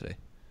practice today.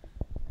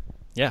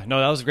 Yeah, no,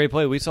 that was a great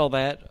play. We saw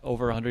that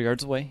over 100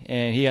 yards away,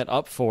 and he got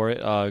up for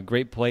it.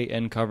 Great play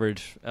and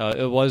coverage.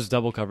 It was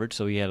double coverage,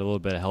 so he had a little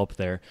bit of help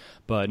there.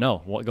 But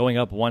no, going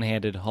up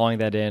one-handed, hauling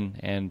that in,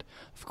 and,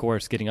 of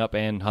course, getting up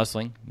and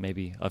hustling.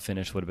 Maybe a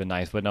finish would have been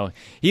nice. But no,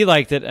 he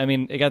liked it. I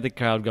mean, it got the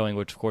crowd going,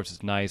 which, of course,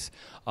 is nice.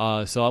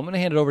 So I'm going to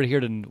hand it over here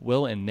to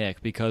Will and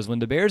Nick, because when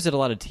the Bears did a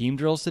lot of team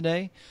drills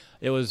today,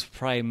 it was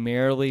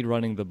primarily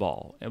running the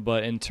ball.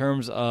 But in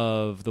terms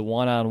of the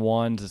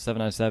one-on-ones, the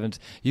 7-on-7s,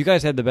 you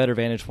guys had the better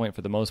vantage point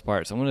for the most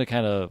part. So I'm going to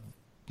kind of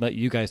let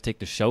you guys take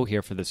the show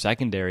here for the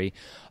secondary.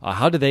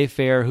 How did they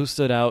fare? Who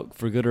stood out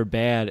for good or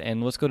bad?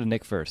 And let's go to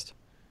Nick first.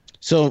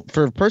 So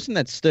for a person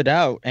that stood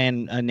out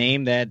and a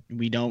name that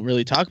we don't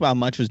really talk about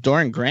much was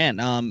Dorian Grant.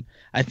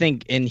 I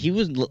think, and he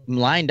was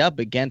lined up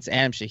against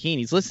Adam Shaheen.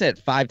 He's listed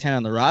at 5'10"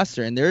 on the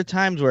roster, and there are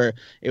times where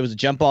it was a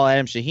jump ball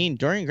Adam Shaheen.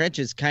 Dorian Grant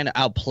just kind of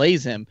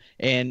outplays him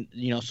and,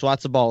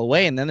 swats the ball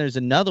away. And then there's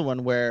another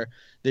one where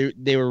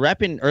they were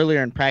repping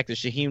earlier in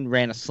practice. Shaheen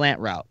ran a slant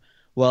route.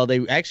 Well,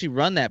 they actually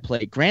run that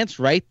play. Grant's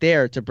right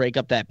there to break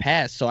up that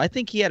pass. So I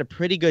think he had a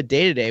pretty good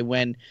day today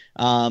when,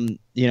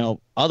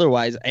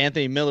 otherwise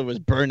Anthony Miller was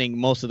burning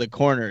most of the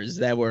corners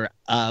that were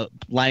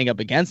lining up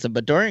against him.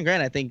 But Dorian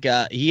Grant, I think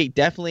he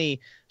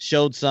definitely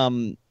showed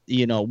some,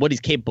 what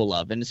he's capable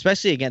of. And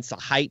especially against the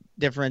height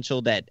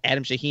differential that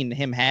Adam Shaheen and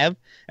him have,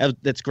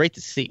 that's great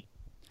to see.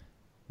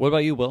 What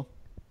about you, Will?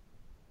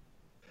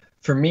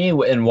 For me,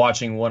 in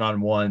watching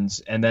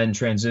one-on-ones and then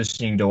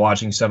transitioning to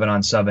watching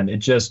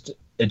 7-on-7,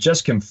 it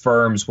just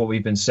confirms what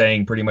we've been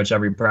saying pretty much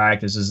every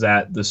practice, is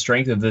that the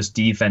strength of this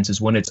defense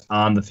is when it's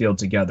on the field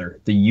together.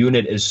 The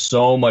unit is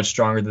so much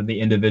stronger than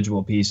the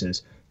individual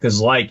pieces, because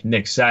like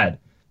Nick said,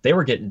 they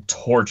were getting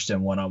torched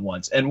in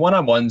one-on-ones, and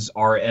one-on-ones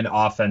are an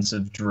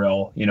offensive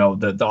drill.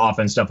 The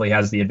offense definitely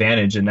has the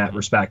advantage in that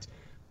respect,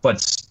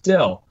 but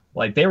still,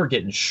 like, they were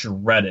getting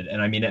shredded.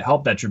 And I mean, it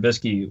helped that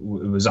Trubisky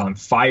was on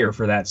fire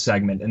for that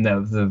segment in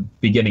the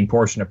beginning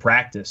portion of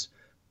practice.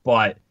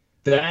 But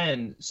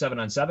then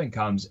 7-on-7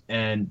 comes,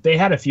 and they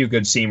had a few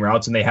good seam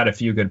routes and they had a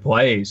few good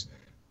plays,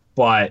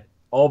 but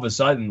all of a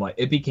sudden, like,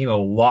 it became a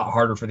lot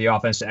harder for the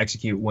offense to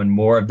execute when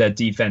more of that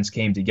defense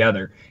came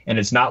together. And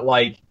it's not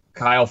like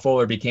Kyle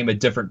Fuller became a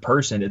different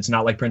person. It's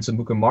not like Prince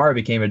Amukamara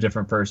became a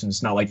different person.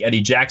 It's not like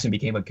Eddie Jackson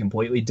became a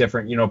completely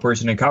different,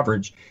 person in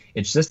coverage.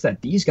 It's just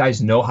that these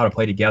guys know how to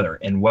play together.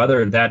 And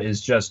whether that is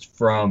just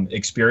from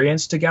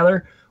experience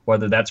together,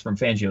 whether that's from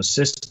Fangio's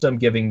system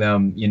giving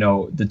them,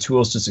 the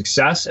tools to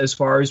success as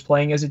far as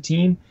playing as a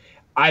team,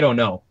 I don't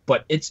know.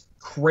 But it's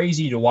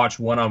crazy to watch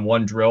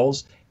one-on-one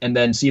drills and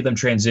then see them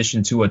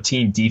transition to a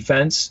team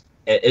defense.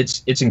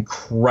 It's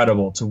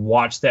incredible to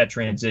watch that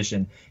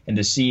transition and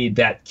to see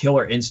that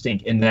killer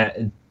instinct in that,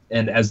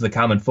 and as the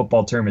common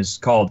football term is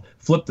called,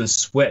 flip the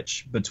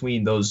switch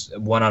between those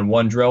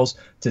one-on-one drills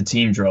to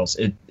team drills.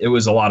 It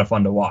was a lot of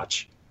fun to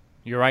watch.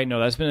 You're right. No,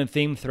 that's been a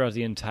theme throughout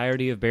the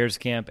entirety of Bears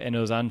camp, and it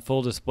was on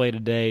full display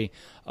today.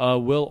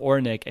 Will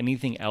or Nick,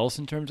 anything else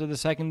in terms of the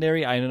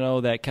secondary? I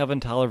know that Kevin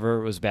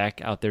Tolliver was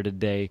back out there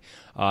today.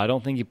 I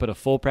don't think he put a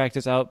full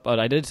practice out, but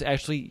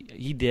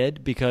he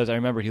did, because I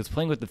remember he was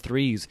playing with the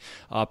threes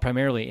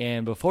primarily,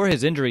 and before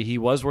his injury, he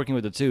was working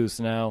with the twos.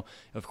 So now,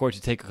 of course,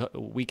 you take a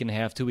week and a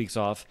half, 2 weeks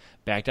off,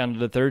 back down to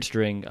the third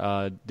string.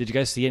 Did you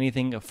guys see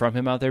anything from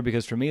him out there?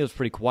 Because for me, it was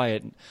pretty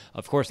quiet.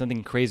 Of course,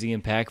 nothing crazy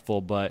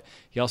impactful, but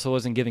he also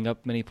wasn't giving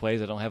up many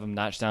plays. I don't have him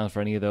notched down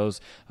for any of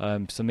those.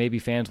 So maybe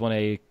fans want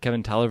a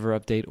Kevin Tolliver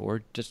update,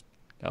 or just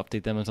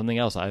update them on something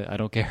else. I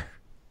don't care.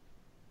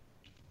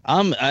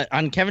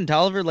 On Kevin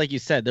Tolliver, like you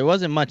said, there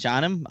wasn't much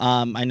on him.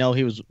 I know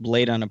he was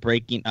late on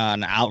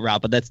an out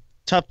route, but that's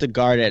tough to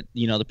guard at,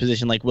 the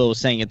position. Like Will was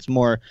saying, it's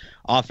more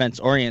offense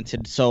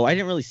oriented. So I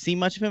didn't really see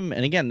much of him.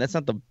 And again, that's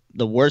not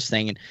the worst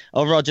thing. And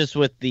overall, just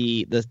with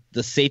the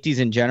safeties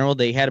in general,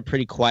 they had a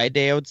pretty quiet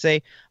day, I would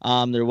say.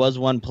 There was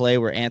one play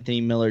where Anthony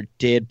Miller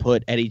did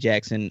put Eddie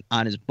Jackson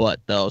on his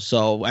butt, though.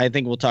 So I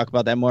think we'll talk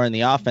about that more in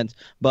the offense.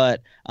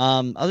 But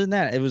other than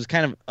that, it was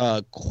kind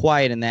of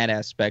quiet in that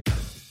aspect.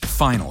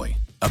 Finally,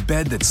 a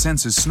bed that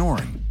senses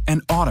snoring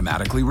and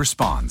automatically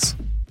responds.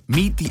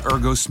 Meet the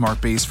Ergo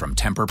Smart Base from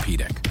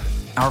Tempur-Pedic,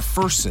 our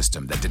first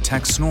system that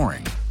detects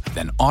snoring,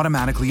 then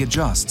automatically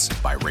adjusts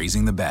by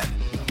raising the bed.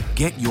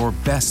 Get your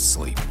best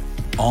sleep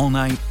all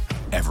night,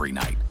 every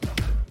night.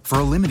 For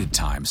a limited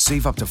time,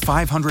 save up to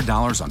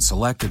 $500 on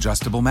select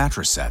adjustable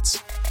mattress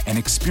sets and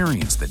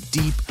experience the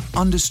deep,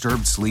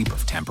 undisturbed sleep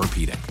of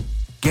Tempur-Pedic.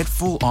 Get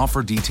full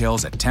offer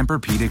details at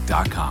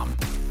TempurPedic.com.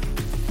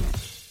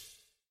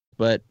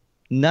 But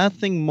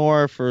nothing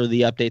more for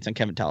the updates on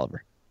Kevin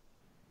Tolliver.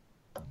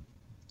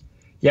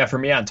 Yeah, for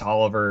me on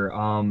Tolliver,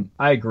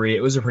 I agree.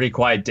 It was a pretty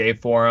quiet day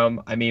for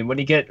him. I mean, when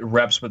you get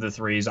reps with the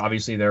threes,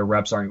 obviously their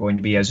reps aren't going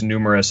to be as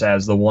numerous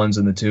as the ones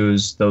and the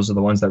twos. Those are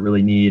the ones that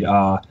really need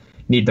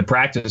the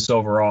practice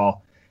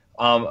overall.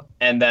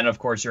 And then, of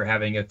course, you're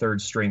having a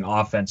third string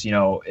offense.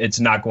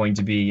 It's not going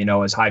to be,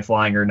 as high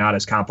flying or not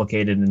as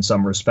complicated in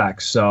some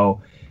respects.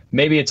 So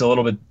maybe it's a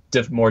little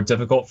bit more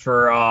difficult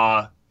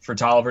for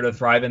Tolliver to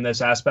thrive in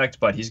this aspect,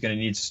 but he's going to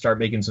need to start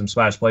making some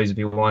splash plays if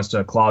he wants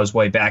to claw his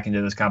way back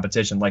into this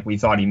competition like we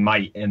thought he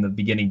might in the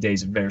beginning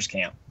days of Bears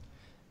camp.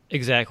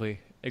 Exactly.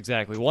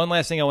 One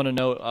last thing I want to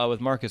note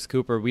with Marcus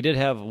Cooper, we did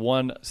have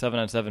one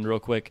 7-on-7 real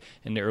quick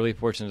in the early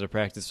portions of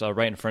practice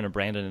right in front of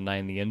Brandon and I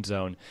in the end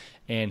zone,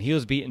 and he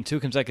was beaten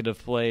 2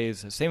 consecutive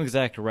plays, same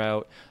exact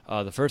route.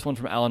 The first one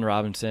from Allen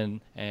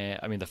Robinson,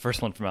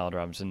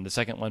 the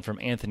second one from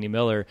Anthony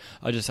Miller,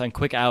 just on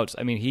quick outs.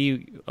 I mean,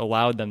 he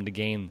allowed them to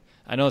gain,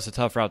 I know it's a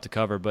tough route to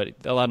cover, but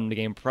it allowed him to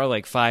gain probably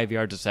like 5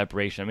 yards of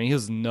separation. I mean, he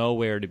was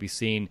nowhere to be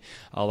seen,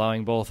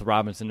 allowing both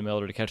Robinson and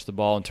Miller to catch the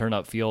ball and turn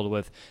upfield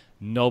with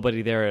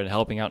nobody there and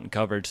helping out in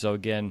coverage. So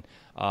again,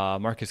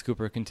 Marcus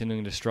Cooper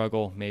continuing to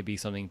struggle, maybe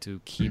something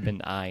to keep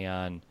an eye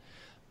on.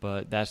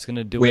 But that's going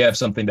to do it. We have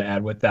something to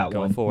add with that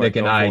one. Nick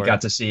and I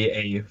got to see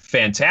a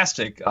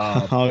fantastic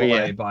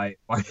play by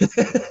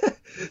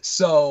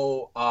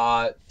So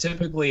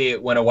typically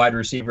when a wide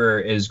receiver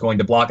is going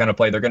to block on a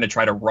play, they're going to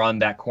try to run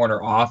that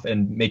corner off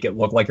and make it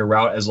look like a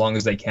route as long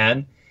as they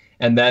can.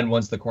 And then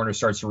once the corner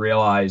starts to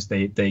realize,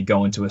 they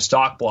go into a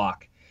stock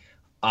block.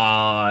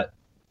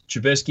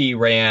 Trubisky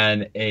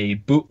ran a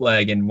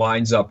bootleg and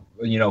winds up,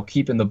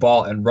 keeping the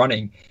ball and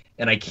running.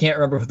 And I can't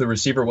remember who the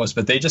receiver was,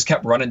 but they just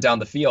kept running down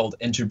the field.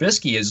 And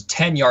Trubisky is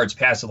 10 yards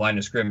past the line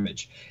of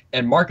scrimmage.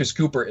 And Marcus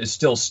Cooper is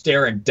still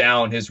staring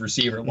down his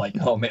receiver like,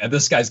 oh, man,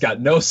 this guy's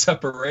got no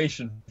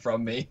separation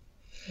from me.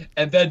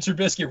 And then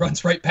Trubisky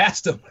runs right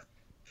past him.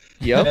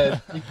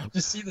 Yep. And you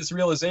just see this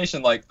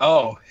realization like,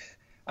 oh,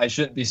 I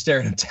shouldn't be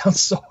staring him down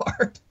so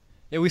hard.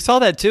 Yeah, we saw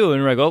that too,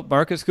 and we're like, oh,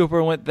 Marcus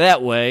Cooper went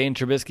that way, and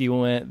Trubisky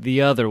went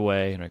the other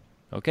way. And like,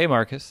 okay,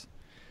 Marcus.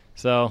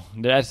 So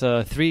that's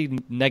 3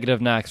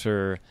 negative knocks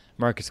for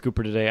Marcus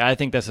Cooper today. I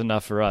think that's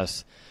enough for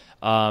us.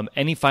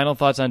 Any final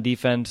thoughts on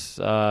defense?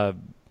 Let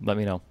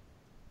me know.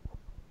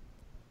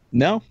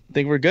 No, I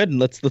think we're good.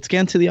 Let's get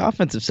into the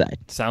offensive side.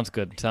 Sounds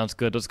good.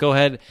 Let's go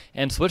ahead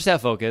and switch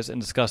that focus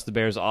and discuss the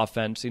Bears'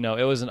 offense. It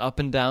was an up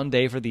and down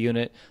day for the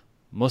unit.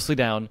 Mostly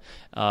down.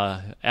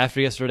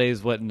 After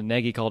yesterday's what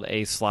Nagy called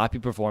a sloppy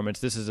performance,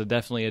 this is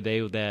definitely a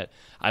day that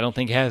I don't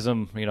think has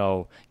them,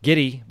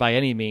 giddy by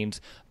any means.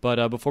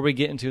 But before we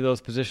get into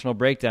those positional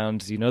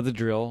breakdowns, you know the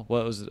drill.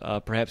 What was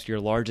perhaps your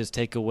largest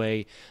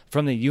takeaway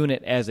from the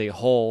unit as a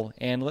whole?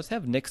 And let's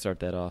have Nick start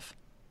that off.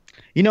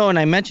 And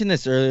I mentioned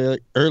this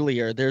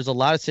earlier, there's a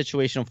lot of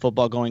situational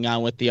football going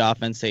on with the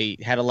offense. They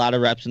had a lot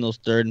of reps in those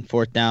 3rd and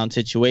 4th down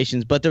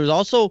situations, but there was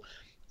also,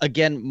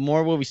 again,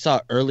 more what we saw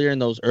earlier in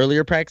those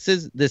earlier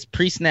practices, this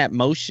pre-snap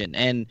motion.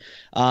 And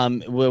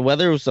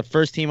whether it was the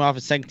first team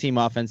offense, second team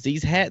offense,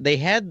 they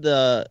had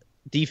the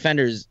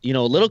defenders, a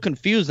little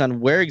confused on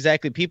where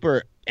exactly people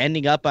are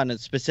ending up on a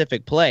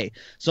specific play.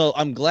 So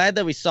I'm glad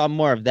that we saw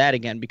more of that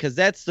again, because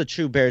that's the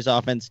true Bears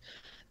offense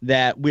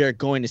that we are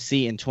going to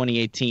see in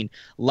 2018.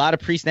 A lot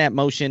of pre-snap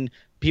motion.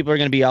 People are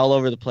going to be all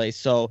over the place.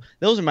 So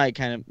those are my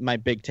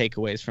big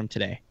takeaways from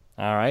today.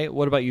 All right.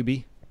 What about you,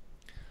 B?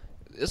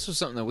 This was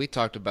something that we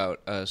talked about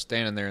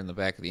standing there in the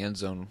back of the end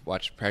zone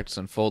watching practice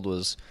unfold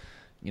was,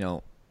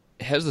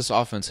 has this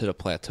offense hit a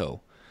plateau?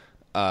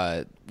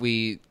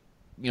 We're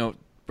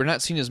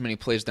not seeing as many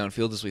plays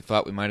downfield as we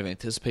thought we might have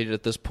anticipated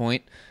at this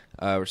point.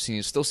 We're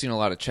still seeing a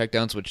lot of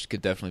checkdowns, which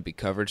could definitely be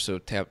covered. So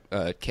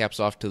caps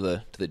off to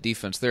the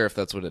defense there if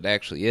that's what it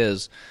actually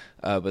is.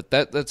 But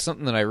that's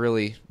something that I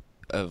really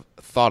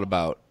thought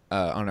about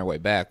on our way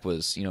back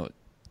was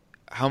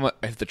how much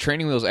if the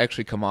training wheels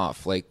actually come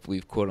off, like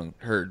we've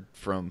heard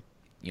from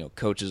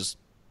coaches,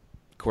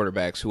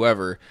 quarterbacks,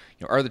 whoever.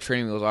 Are the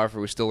training wheels off?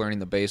 Are we still learning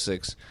the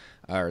basics?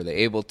 Are they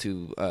able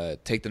to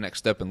take the next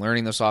step in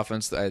learning this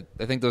offense? I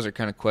think those are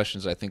kind of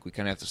questions I think we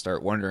kind of have to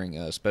start wondering,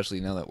 especially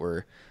now that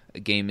we're a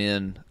game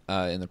in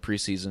the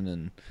preseason,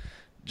 and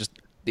just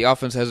the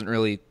offense hasn't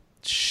really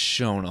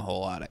shown a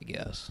whole lot, I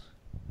guess.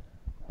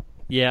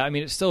 Yeah, I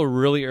mean, it's still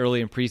really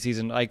early in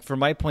preseason. Like, for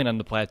my point on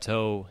the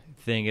plateau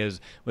thing is,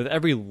 with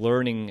every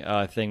learning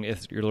thing,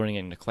 if you're learning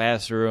in the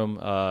classroom,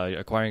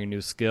 acquiring a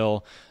new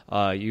skill,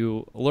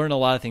 you learn a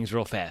lot of things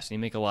real fast, and you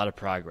make a lot of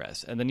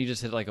progress. And then you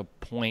just hit like a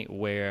point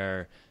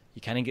where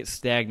you kind of get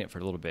stagnant for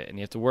a little bit, and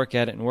you have to work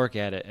at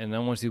it. And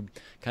then once you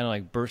kind of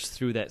like burst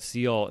through that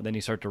seal, then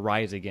you start to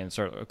rise again,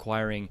 start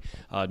acquiring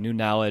new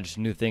knowledge,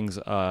 new things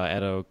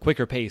at a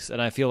quicker pace.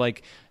 And I feel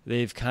like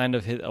they've kind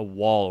of hit a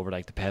wall over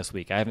like the past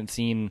week. I haven't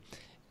seen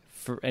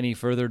for any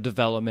further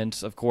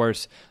developments. Of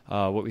course,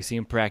 what we see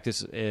in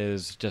practice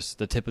is just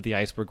the tip of the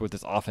iceberg what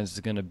this offense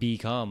is going to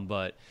become.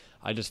 But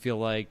I just feel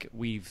like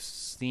we've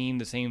seen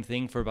the same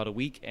thing for about a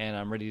week, and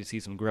I'm ready to see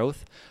some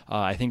growth.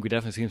 I think we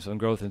definitely see some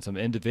growth in some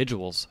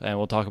individuals, and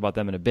we'll talk about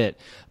them in a bit.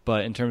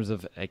 But in terms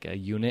of like a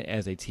unit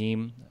as a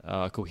team,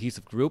 a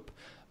cohesive group,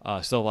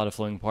 still a lot of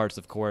flowing parts,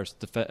 of course,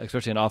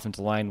 especially an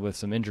offensive line with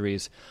some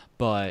injuries.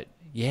 But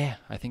yeah,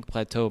 I think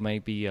plateau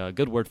might be a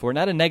good word for it.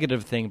 Not a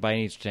negative thing by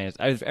any chance.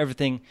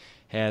 Everything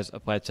has a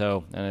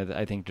plateau, and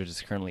I think they're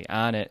just currently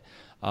on it.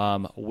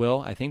 Will,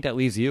 I think that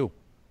leaves you.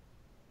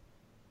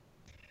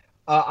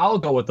 I'll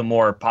go with the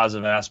more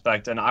positive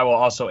aspect, and I will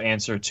also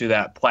answer to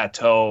that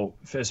plateau,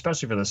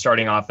 especially for the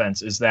starting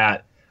offense, is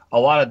that a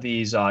lot of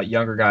these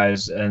younger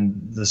guys and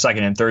the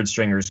second and third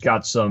stringers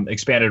got some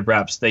expanded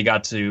reps. They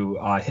got to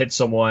hit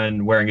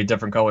someone wearing a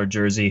different colored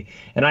jersey,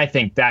 and I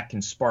think that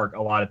can spark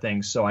a lot of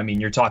things. So, I mean,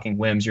 you're talking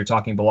Wims, you're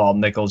talking Bilal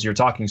Nichols, you're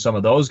talking some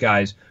of those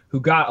guys who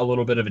got a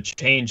little bit of a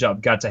change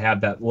up, got to have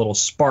that little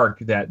spark,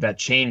 that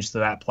change to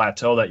that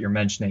plateau that you're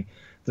mentioning.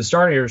 The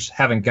starters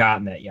haven't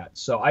gotten that yet.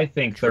 So I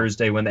think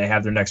Thursday when they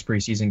have their next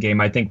preseason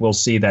game, I think we'll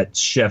see that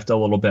shift a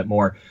little bit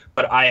more.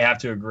 But I have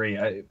to agree.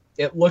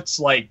 It looks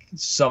like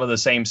some of the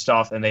same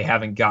stuff, and they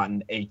haven't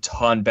gotten a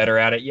ton better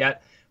at it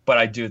yet. But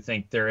I do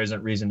think there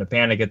isn't reason to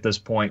panic at this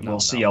point. We'll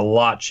see a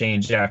lot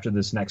change after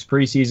this next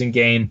preseason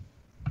game.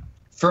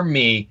 For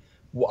me,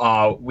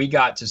 we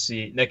got to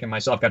see, Nick and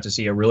myself got to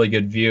see a really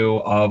good view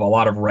of a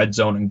lot of red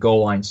zone and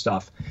goal line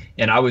stuff.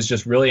 And I was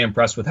just really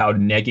impressed with how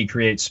Nagy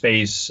creates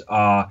space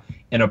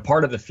in a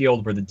part of the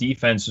field where the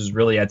defense is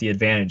really at the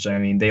advantage. I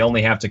mean, they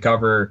only have to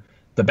cover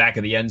the back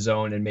of the end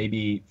zone and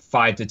maybe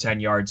 5 to 10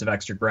 yards of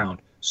extra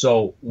ground.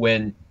 So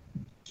when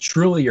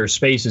truly your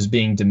space is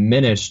being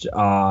diminished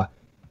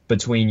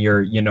between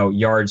your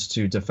yards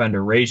to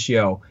defender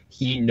ratio,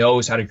 he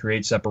knows how to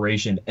create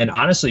separation and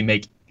honestly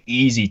make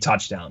easy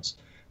touchdowns.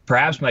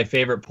 Perhaps my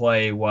favorite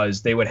play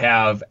was they would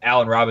have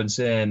Allen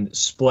Robinson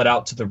split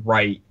out to the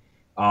right,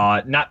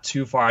 not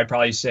too far. I'd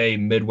probably say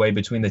midway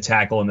between the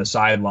tackle and the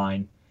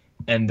sideline,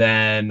 and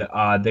then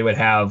they would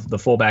have the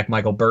fullback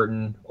Michael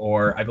Burton,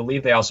 or I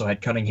believe they also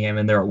had Cunningham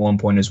in there at one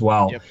point as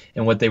well. Yep.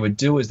 And what they would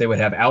do is they would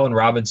have Allen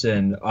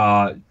Robinson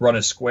run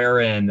a square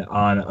in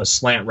on a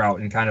slant route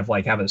and kind of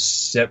like have a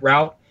sit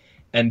route.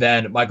 And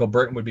then Michael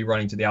Burton would be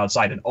running to the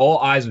outside, and all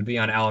eyes would be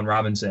on Allen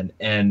Robinson.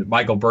 And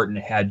Michael Burton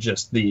had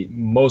just the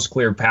most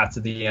clear path to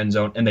the end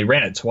zone, and they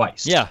ran it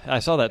twice. Yeah, I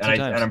saw that two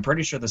times. And I'm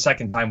pretty sure the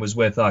second time was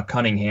with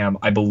Cunningham,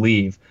 I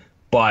believe.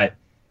 But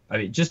I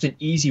mean, just an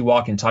easy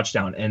walk-in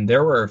touchdown. And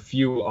there were a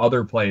few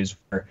other plays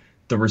where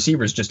the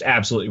receiver's just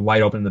absolutely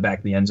wide open in the back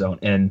of the end zone.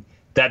 And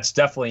that's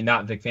definitely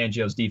not Vic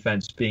Fangio's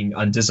defense being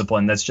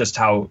undisciplined. That's just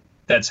how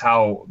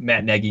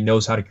Matt Nagy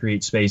knows how to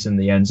create space in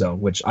the end zone,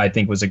 which I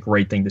think was a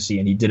great thing to see.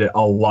 And he did it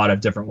a lot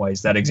of different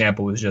ways. That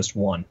example was just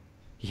one.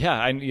 Yeah,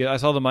 I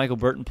saw the Michael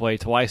Burton play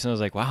twice, and I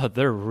was like, wow,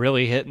 they're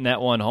really hitting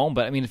that one home.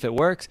 But, I mean, if it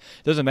works,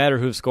 it doesn't matter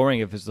who's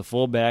scoring. If it's the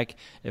fullback,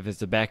 if it's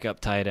the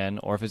backup tight end,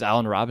 or if it's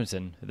Allen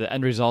Robinson, the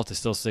end result is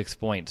still 6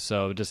 points.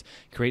 So just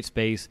create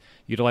space,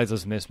 utilize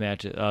those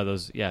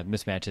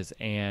mismatches,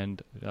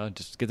 and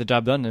just get the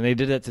job done. And they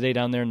did that today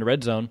down there in the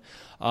red zone.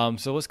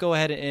 So let's go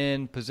ahead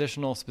and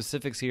positional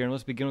specifics here, and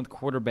let's begin with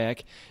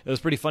quarterback. It was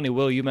pretty funny,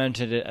 Will, you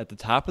mentioned it at the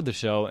top of the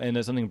show, and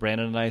it's something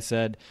Brandon and I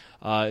said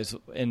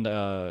in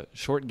the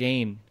short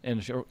game. In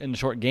the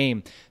short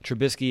game,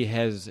 Trubisky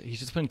he's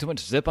just putting too much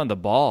zip on the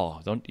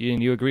ball. Don't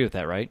you agree with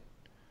that, right?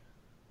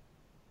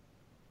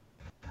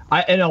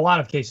 In a lot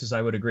of cases,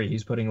 I would agree.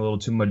 He's putting a little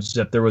too much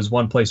zip. There was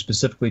one play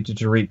specifically to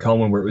Tariq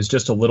Cohen where it was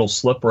just a little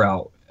slip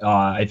route.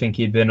 I think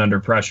he'd been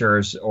under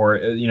pressures, or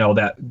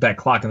that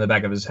clock in the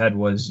back of his head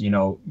was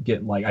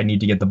getting like, I need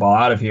to get the ball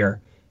out of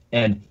here,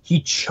 and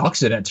he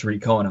chucks it at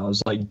Tariq Cohen. I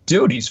was like,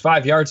 dude, he's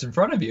 5 yards in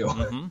front of you.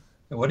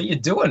 Mm-hmm. What are you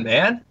doing,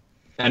 man?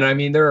 And I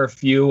mean, there are a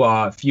few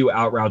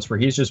out routes where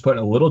he's just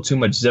putting a little too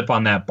much zip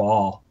on that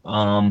ball.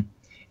 And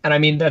I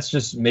mean, that's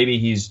just maybe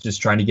he's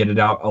just trying to get it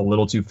out a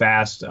little too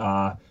fast,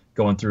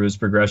 going through his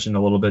progression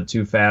a little bit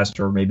too fast,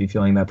 or maybe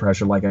feeling that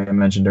pressure like I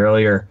mentioned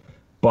earlier.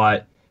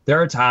 But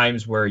there are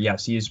times where,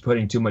 yes, he is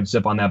putting too much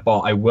zip on that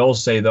ball. I will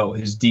say, though,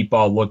 his deep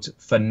ball looked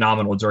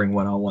phenomenal during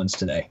one-on-ones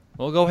today.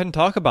 We'll go ahead and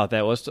talk about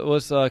that.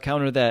 Let's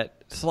counter that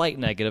slight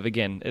negative.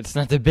 Again, it's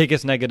not the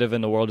biggest negative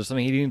in the world. It's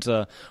something he needs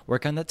to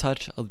work on that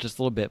touch just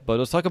a little bit. But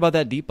let's talk about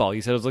that deep ball.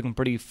 You said it was looking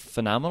pretty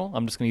phenomenal.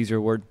 I'm just going to use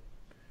your word.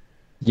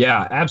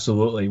 Yeah,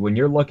 absolutely. When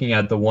you're looking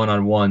at the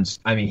one-on-ones,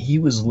 I mean, he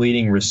was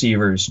leading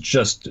receivers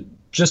just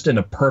in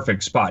a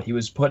perfect spot. He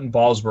was putting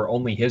balls where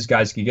only his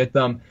guys could get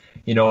them.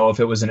 If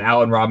it was an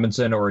Allen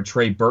Robinson or a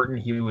Trey Burton,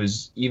 he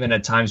was even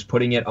at times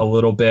putting it a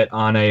little bit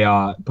on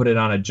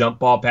a jump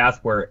ball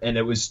path and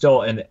it was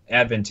still an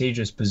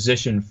advantageous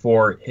position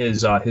for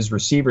his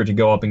receiver to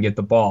go up and get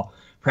the ball.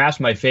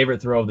 Perhaps my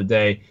favorite throw of the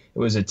day, it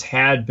was a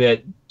tad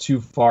bit too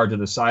far to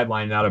the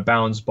sideline and out of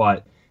bounds,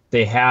 but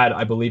they had,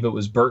 I believe it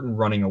was Burton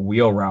running a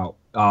wheel route,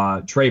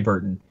 Trey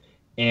Burton,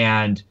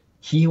 and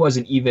he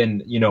wasn't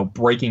even,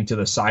 breaking to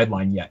the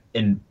sideline yet.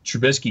 And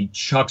Trubisky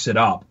chucks it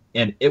up,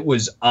 and it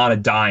was on a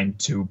dime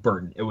to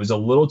Burton. It was a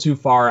little too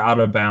far out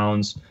of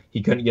bounds.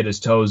 He couldn't get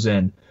his toes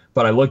in.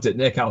 But I looked at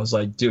Nick, I was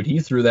like, dude, he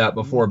threw that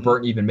before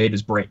Burton even made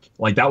his break.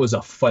 Like, that was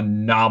a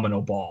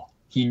phenomenal ball.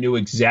 He knew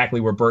exactly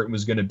where Burton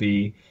was going to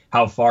be,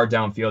 how far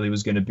downfield he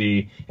was going to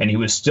be, and he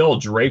was still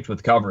draped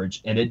with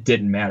coverage, and it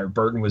didn't matter.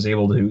 Burton was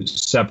able to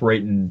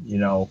separate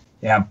and,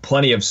 have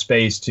plenty of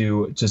space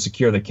to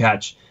secure the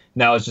catch.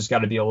 Now it's just got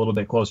to be a little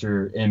bit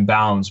closer in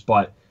bounds,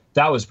 but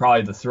that was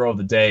probably the throw of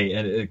the day.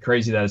 And it's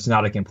crazy that it's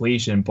not a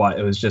completion, but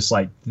it was just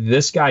like,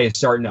 this guy is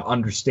starting to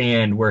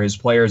understand where his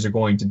players are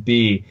going to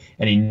be,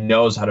 and he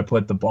knows how to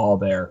put the ball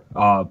there,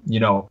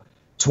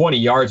 20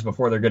 yards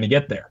before they're going to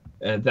get there.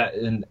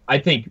 And I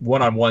think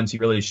one-on-ones, he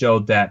really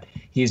showed that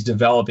he's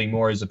developing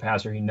more as a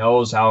passer. He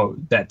knows how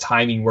that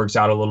timing works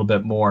out a little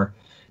bit more.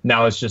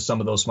 Now it's just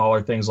some of those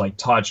smaller things like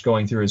touch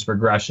going through his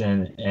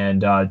progression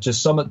and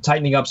just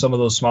tightening up some of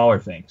those smaller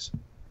things.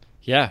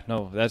 Yeah,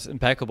 no, that's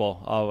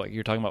impeccable. What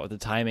you're talking about with the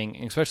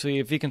timing, especially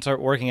if he can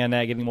start working on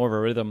that, getting more of a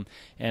rhythm,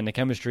 and the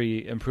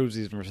chemistry improves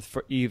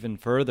even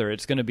further.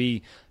 It's going to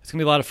be a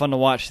lot of fun to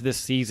watch this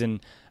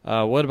season.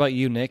 What about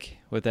you, Nick?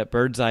 With that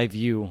bird's eye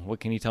view, what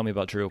can you tell me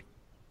about Drew?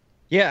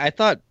 Yeah, I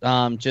thought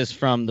just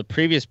from the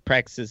previous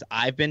practices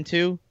I've been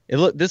to,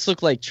 this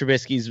looked like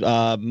Trubisky's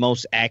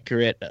most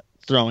accurate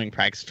throwing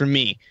practice for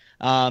me.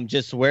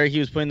 Just where he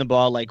was putting the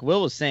ball, like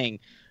Will was saying,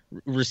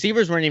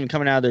 receivers weren't even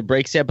coming out of their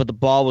breaks yet, but the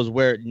ball was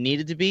where it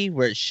needed to be,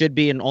 where it should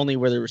be, and only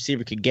where the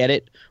receiver could get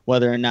it.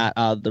 Whether or not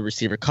the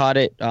receiver caught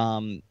it,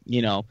 that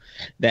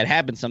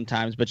happens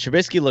sometimes. But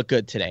Trubisky looked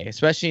good today,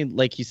 especially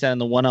like you said in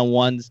the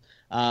one-on-ones.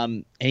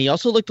 And he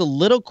also looked a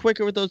little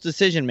quicker with those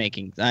decision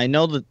making. I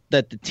know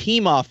that the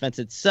team offense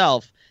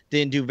itself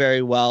didn't do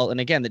very well. And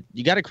again,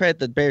 you got to credit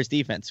the Bears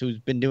defense, who's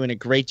been doing a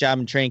great job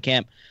in training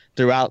camp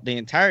throughout the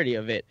entirety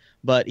of it.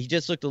 But he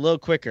just looked a little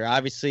quicker.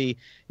 Obviously,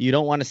 you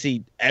don't want to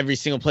see every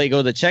single play go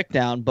to the check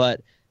down,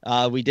 but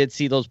we did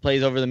see those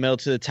plays over the middle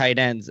to the tight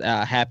ends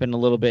happen a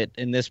little bit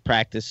in this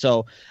practice.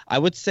 So I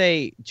would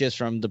say just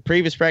from the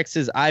previous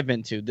practices I've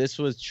been to, this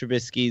was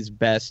Trubisky's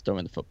best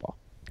throwing the football.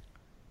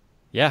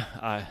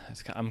 Yeah,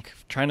 I'm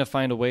trying to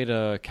find a way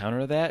to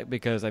counter that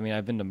because, I mean,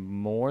 I've been to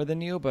more than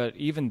you, but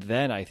even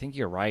then, I think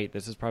you're right.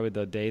 This is probably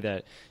the day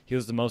that he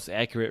was the most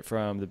accurate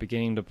from the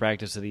beginning to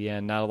practice to the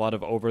end. Not a lot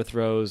of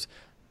overthrows.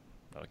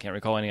 I can't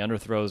recall any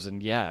underthrows,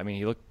 and yeah, I mean,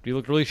 he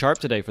looked really sharp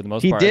today for the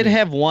most part. He did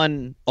have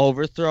one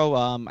overthrow.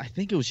 I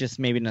think it was just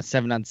maybe in a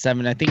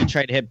 7-on-7. I think he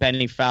tried to hit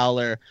Benny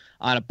Fowler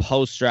on a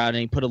post route, and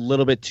he put a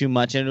little bit too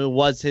much, and it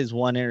was his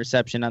one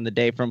interception on the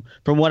day from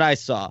what I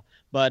saw.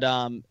 But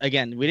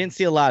again, we didn't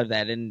see a lot of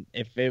that, and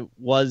if it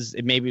was,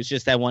 maybe it was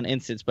just that one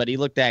instance. But he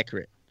looked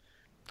accurate,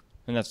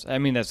 and that's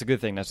a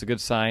good thing. That's a good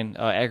sign.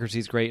 Accuracy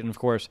is great, and of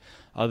course,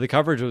 the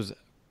coverage was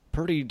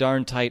pretty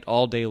darn tight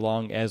all day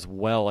long as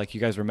well. Like you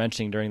guys were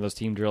mentioning during those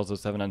team drills,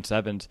 those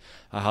 7-on-7s,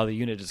 how the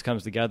unit just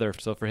comes together.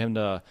 So for him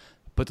to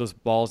put those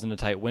balls into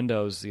tight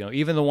windows,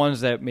 even the ones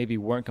that maybe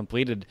weren't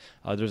completed,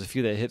 there's a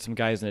few that hit some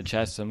guys in the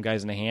chest, some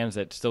guys in the hands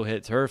that still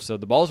hit turf. So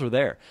the balls were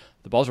there.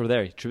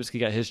 Trubisky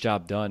got his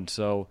job done.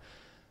 So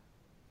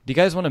do you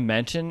guys want to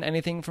mention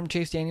anything from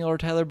Chase Daniel or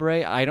Tyler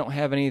Bray? I don't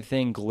have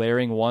anything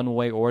glaring one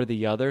way or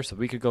the other, so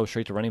we could go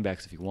straight to running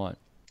backs if you want.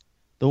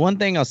 The one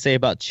thing I'll say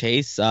about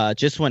Chase,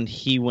 just when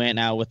he went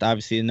out with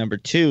obviously the number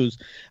 2s,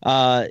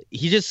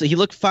 he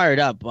looked fired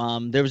up.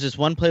 There was this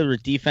one play where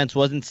the defense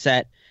wasn't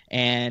set,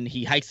 and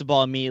he hikes the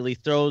ball immediately,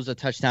 throws a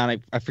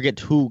touchdown. I forget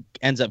who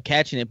ends up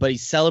catching it, but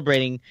he's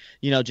celebrating,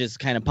 just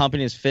kind of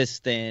pumping his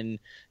fist and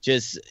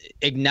just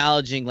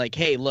acknowledging like,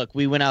 hey, look,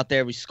 we went out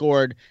there, we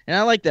scored. And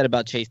I like that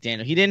about Chase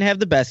Daniel. He didn't have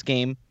the best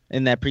game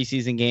in that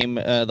preseason game,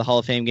 the Hall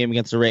of Fame game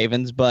against the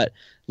Ravens, but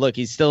look,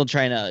 he's still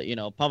trying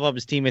to, pump up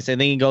his teammates. I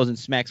think he goes and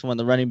smacks one of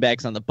the running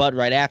backs on the butt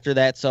right after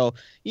that. So,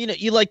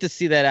 you like to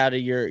see that out of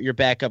your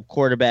backup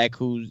quarterback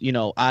who's,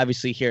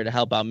 obviously here to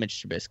help out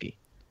Mitch Trubisky.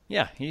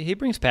 Yeah, he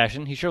brings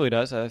passion. He surely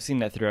does. I've seen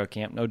that throughout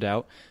camp, no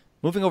doubt.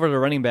 Moving over to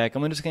running back,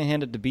 I'm just going to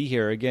hand it to B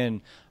here.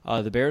 Again,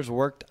 the Bears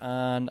worked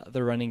on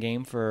the running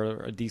game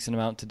for a decent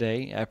amount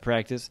today at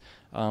practice,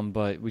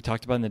 but we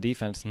talked about in the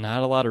defense,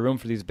 not a lot of room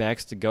for these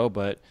backs to go.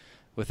 But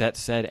with that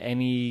said,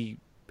 any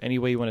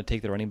way you want to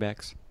take the running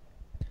backs?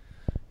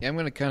 Yeah, I'm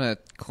going to kind of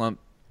clump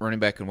running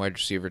back and wide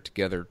receiver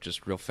together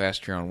just real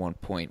fast here on one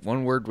point.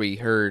 One word we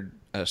heard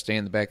stay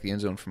in the back of the end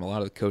zone from a lot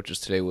of the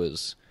coaches today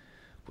was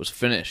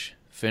finish.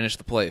 Finish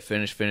the play.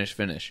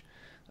 Finish.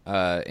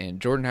 And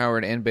Jordan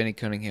Howard and Benny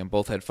Cunningham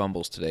both had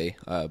fumbles today.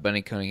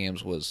 Benny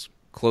Cunningham's was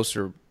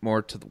closer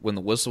more to when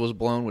the whistle was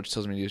blown, which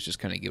tells me he was just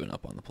kind of giving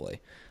up on the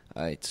play.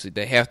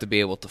 They have to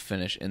be able to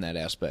finish in that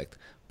aspect.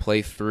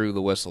 Play through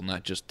the whistle,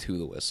 not just to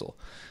the whistle.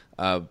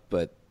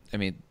 But, I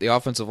mean, the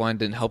offensive line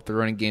didn't help the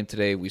running game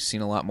today. We've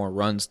seen a lot more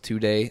runs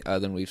today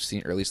than we've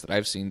seen, or at least that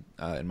I've seen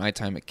in my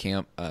time at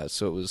camp.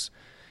 So it was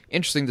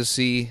interesting to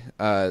see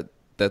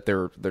that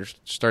they're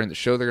starting to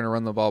show they're going to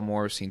run the ball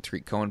more. We've seen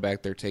Tariq Cohen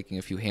back there taking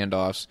a few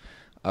handoffs,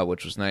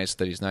 which was nice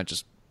that he's not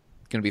just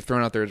going to be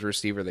thrown out there as a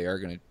receiver. They are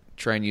going to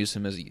try and use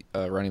him as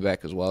a running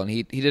back as well. And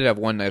he did have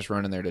one nice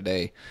run in there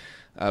today.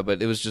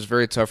 But it was just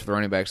very tough for the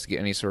running backs to get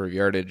any sort of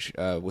yardage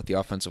with the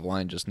offensive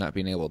line just not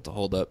being able to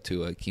hold up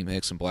to Akeem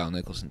Hicks and Blyle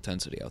Nichols'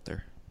 intensity out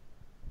there.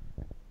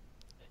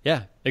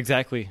 Yeah,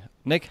 exactly.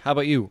 Nick, how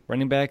about you?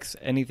 Running backs,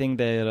 anything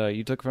that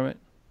you took from it?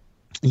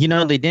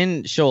 They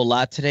didn't show a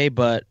lot today,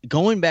 but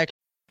going back.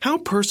 How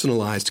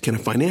personalized can a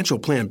financial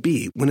plan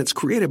be when it's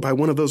created by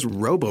one of those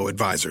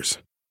robo-advisors?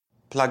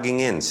 Plugging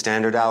in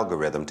standard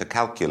algorithm to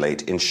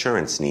calculate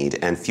insurance need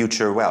and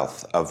future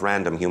wealth of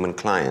random human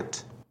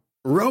client.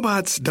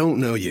 Robots don't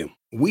know you.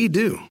 We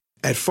do.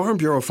 At Farm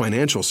Bureau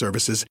Financial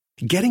Services,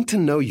 getting to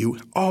know you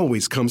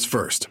always comes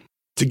first.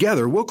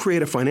 Together, we'll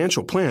create a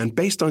financial plan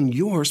based on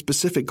your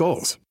specific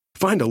goals.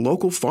 Find a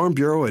local Farm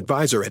Bureau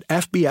advisor at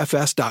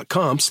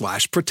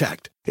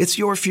fbfs.com/protect. It's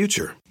your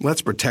future.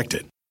 Let's protect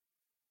it.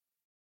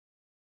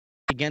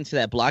 Against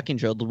that blocking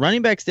drill, the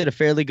running backs did a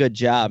fairly good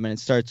job, and it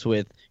starts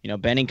with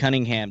Benny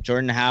Cunningham,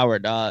 Jordan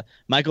Howard,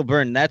 Michael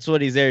Burton. That's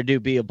what he's there to do,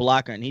 be a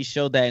blocker, and he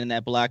showed that in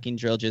that blocking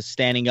drill, just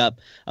standing up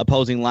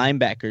opposing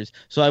linebackers.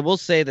 So I will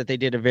say that they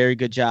did a very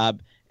good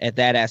job at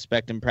that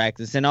aspect in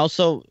practice. And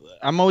also,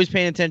 I'm always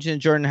paying attention to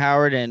Jordan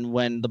Howard, and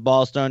when the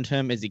ball's thrown to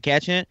him, is he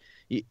catching it?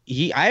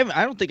 I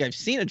don't think I've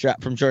seen a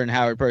drop from Jordan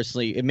Howard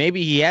personally.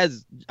 Maybe he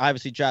has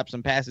obviously dropped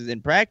some passes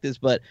in practice,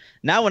 but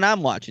not when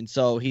I'm watching.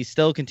 So he's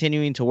still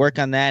continuing to work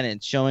on that, and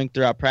it's showing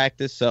throughout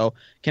practice. So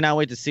cannot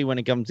wait to see when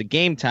it comes to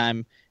game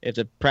time if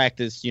the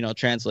practice,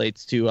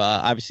 translates to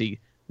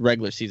obviously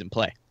regular season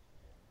play.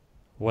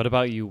 What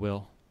about you,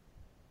 Will?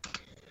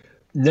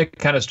 Nick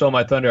kind of stole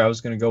my thunder. I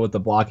was going to go with the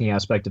blocking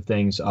aspect of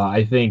things.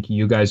 I think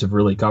you guys have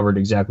really covered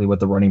exactly what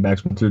the running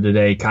backs went through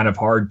today. Kind of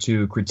hard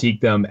to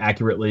critique them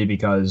accurately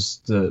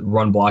because the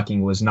run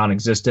blocking was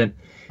non-existent.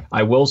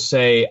 I will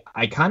say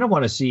I kind of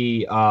want to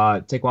see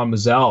Taquan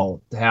Mazzell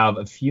have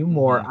a few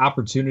more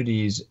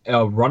opportunities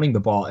running the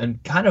ball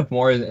and kind of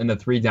more in the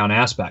three-down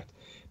aspect.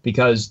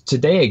 Because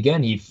today,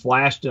 again, he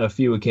flashed a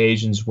few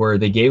occasions where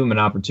they gave him an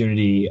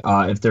opportunity.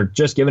 If they're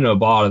just giving him a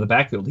ball out of the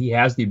backfield, he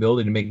has the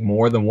ability to make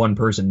more than one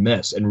person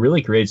miss and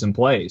really create some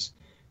plays.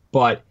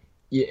 But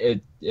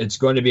it's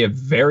going to be a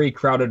very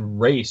crowded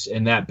race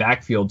in that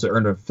backfield to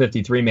earn a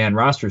 53-man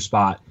roster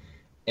spot.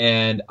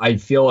 And I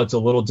feel it's a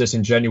little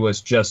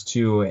disingenuous just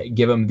to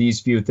give him these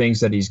few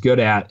things that he's good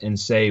at and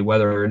say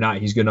whether or not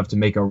he's good enough to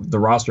make the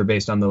roster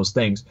based on those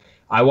things.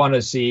 I want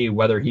to see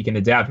whether he can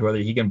adapt, whether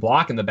he can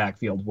block in the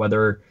backfield,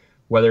 whether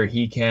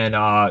he can,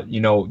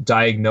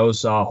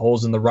 diagnose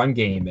holes in the run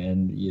game.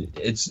 And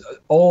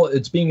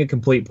it's being a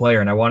complete player.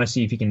 And I want to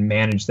see if he can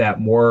manage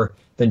that more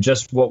than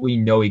just what we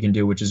know he can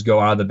do, which is go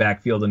out of the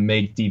backfield and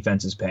make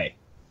defenses pay.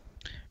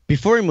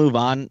 Before we move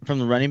on from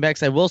the running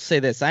backs, I will say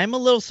this. I'm a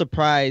little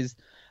surprised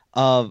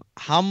of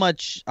how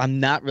much I'm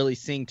not really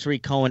seeing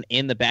Tariq Cohen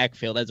in the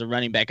backfield as a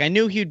running back. I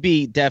knew he'd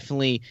be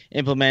definitely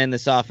implementing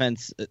this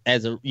offense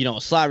as a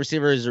slot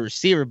receiver, as a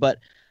receiver, but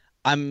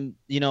I'm,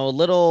 a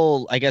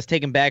little, I guess,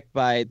 taken back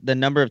by the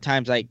number of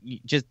times I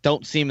just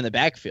don't see him in the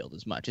backfield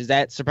as much. Is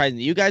that surprising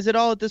to you guys at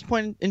all at this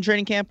point in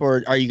training camp,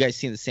 or are you guys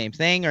seeing the same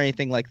thing or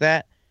anything like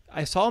that?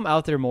 I saw him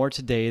out there more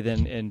today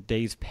than in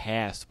days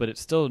past, but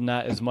it's still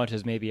not as much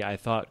as maybe I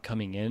thought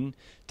coming in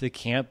to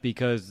camp,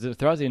 because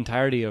throughout the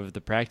entirety of the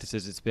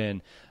practices, it's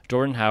been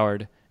Jordan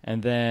Howard,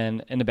 and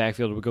then in the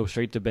backfield we go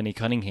straight to Benny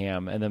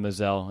Cunningham, and then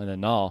Mazzell, and then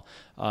Nall.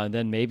 And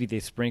then maybe they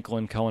sprinkle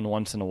in Cohen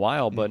once in a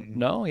while, but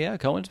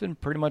Cohen's been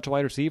pretty much a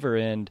wide receiver,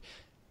 and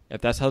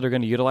if that's how they're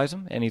going to utilize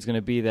him, and he's going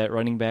to be that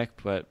running back,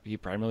 but he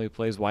primarily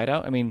plays wide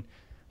out, I mean,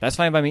 that's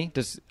fine by me.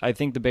 I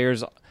think the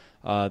Bears,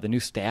 the new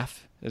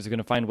staff, is going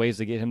to find ways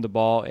to get him the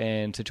ball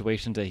in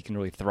situations that he can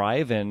really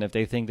thrive. And if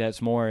they think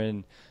that's more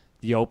in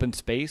the open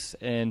space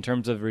in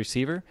terms of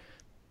receiver,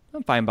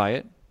 I'm fine by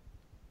it.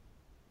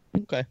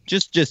 Okay.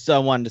 Just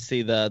wanted to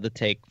see the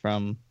take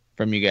from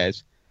you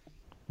guys.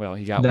 Well,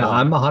 he got no,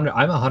 one.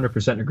 I'm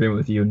 100% in agreement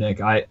with you, Nick.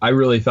 I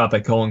really thought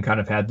that Cohen kind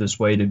of had this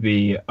way to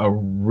be a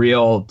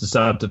real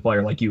deceptive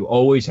player. Like, you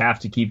always have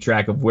to keep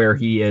track of where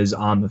he is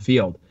on the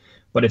field.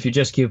 But if you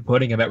just keep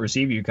putting him at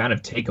receiver, you kind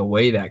of take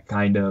away that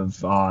kind of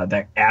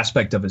that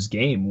aspect of his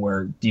game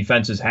where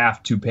defenses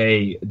have to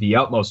pay the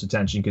utmost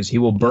attention, because he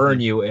will burn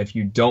you if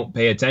you don't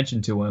pay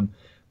attention to him.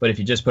 But if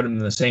you just put him in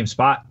the same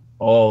spot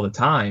all the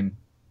time,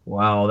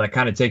 well, that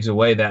kind of takes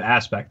away that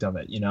aspect of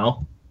it,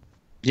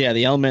 Yeah,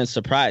 the element of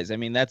surprise. I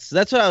mean, that's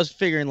what I was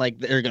figuring. Like,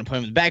 they're going to put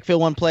him in the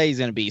backfield one play. He's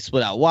going to be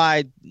split out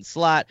wide,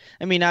 slot.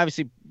 I mean,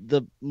 obviously,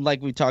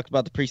 like we talked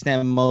about the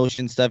pre-snap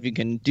motion stuff, you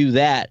can do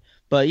that.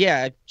 But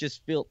yeah, I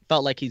just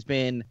felt like he's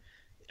been,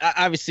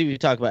 obviously we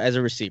talk about as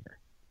a receiver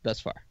thus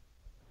far.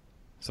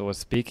 So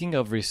speaking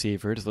of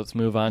receivers, let's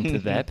move on to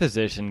that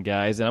position,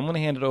 guys. And I'm going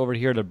to hand it over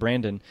here to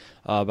Brandon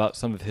about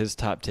some of his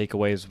top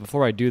takeaways.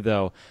 Before I do,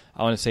 though,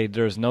 I want to say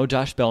there's no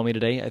Josh Bellamy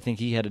today. I think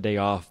he had a day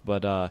off.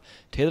 But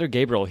Taylor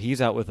Gabriel,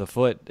 he's out with a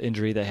foot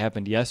injury that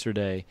happened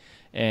yesterday.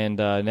 And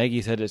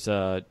Nagy said it's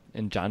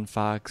in John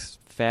Fox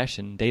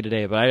fashion,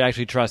 day-to-day. But I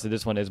actually trust that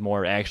this one is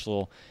more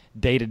actual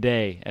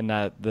day-to-day and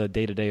not the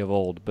day-to-day of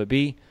old. But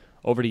B,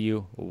 over to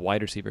you,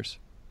 wide receivers.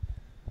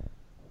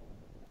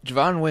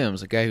 Javon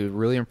Wims, a guy who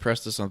really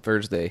impressed us on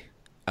Thursday,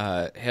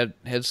 had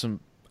some,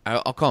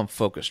 I'll call them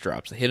focus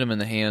drops. They hit him in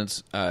the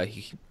hands.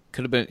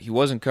 He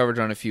was in coverage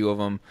on a few of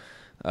them.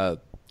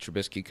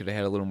 Trubisky could have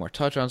had a little more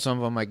touch on some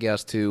of them, I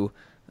guess, too.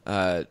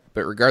 But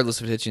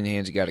regardless of it hitting the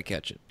hands, you got to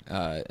catch it.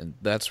 And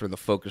that's where the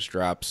focus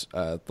drops,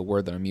 the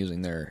word that I'm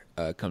using there,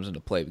 comes into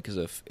play. Because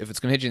if it's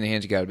going to hit you in the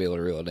hands, you got to be able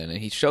to reel it in. And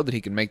he showed that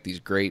he can make these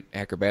great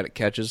acrobatic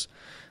catches.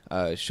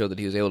 Showed that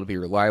he was able to be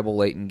reliable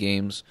late in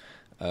games,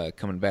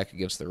 coming back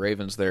against the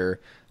Ravens there.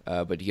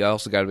 But you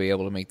also got to be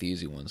able to make the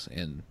easy ones.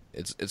 And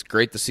it's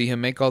great to see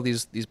him make all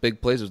these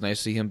big plays. It was nice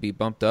to see him be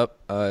bumped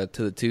up to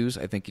the twos.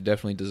 I think he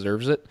definitely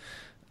deserves it.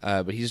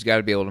 But he's got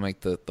to be able to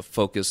make the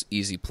focus,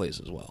 easy plays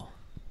as well.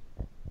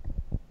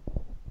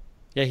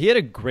 Yeah, he had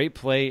a great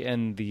play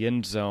in the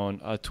end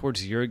zone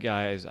towards your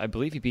guys. I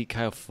believe he beat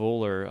Kyle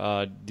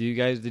Fuller.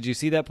 Did you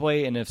see that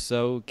play? And if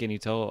so, can you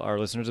tell our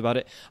listeners about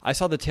it? I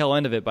saw the tail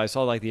end of it, but I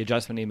saw like the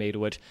adjustment he made,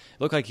 which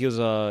looked like he was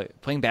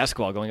playing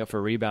basketball, going up for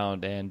a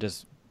rebound, and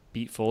just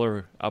beat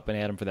Fuller up and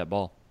at him for that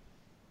ball.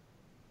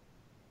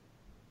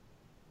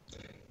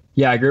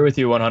 Yeah, I agree with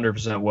you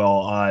 100%,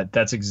 Will.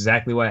 That's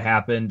exactly what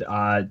happened.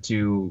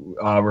 To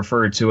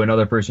refer to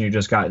another person who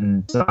just got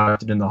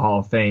inducted in the Hall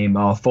of Fame,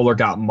 Fuller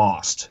got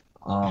mossed.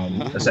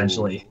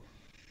 Essentially,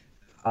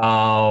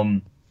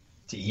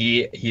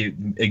 he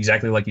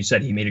exactly like you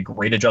said, he made a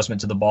great adjustment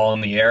to the ball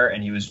in the air,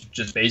 and he was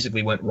just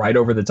basically went right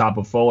over the top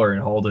of Fuller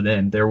and hauled it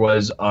in. There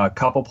was a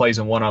couple plays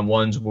in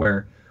one-on-ones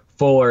where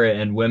Fuller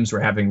and Wims were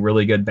having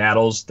really good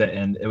battles,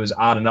 and it was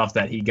odd enough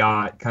that he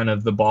got kind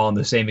of the ball in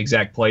the same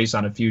exact place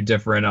on a few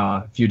different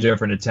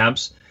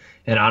attempts.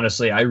 And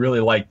honestly, I really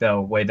like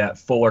the way that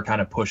Fuller kind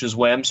of pushes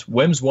Wims.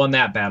 Wims won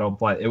that battle,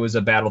 but it was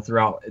a battle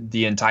throughout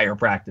the entire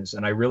practice.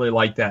 And I really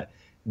like that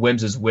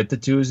Wims is with the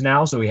twos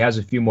now, so he has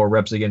a few more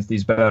reps against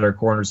these better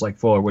corners like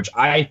Fuller, which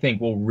I think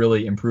will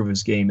really improve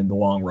his game in the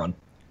long run.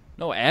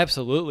 No,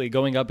 absolutely.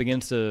 Going up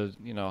against the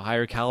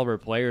higher caliber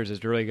players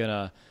is really going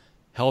to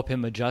help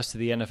him adjust to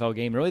the NFL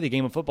game. Really, the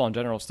game of football in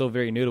general is still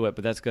very new to it,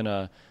 but that's going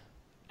to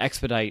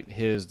expedite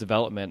his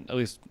development. At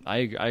least I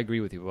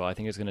agree with you, Will. I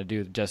think it's going to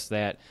do just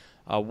that.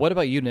 What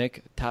about you,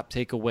 Nick? Top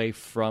takeaway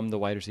from the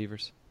wide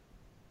receivers?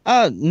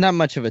 Not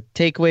much of a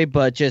takeaway,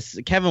 but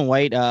just Kevin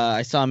White.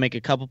 I saw him make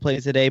a couple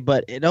plays today,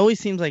 but it always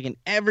seems like in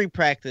every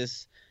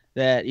practice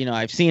that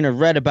I've seen or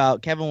read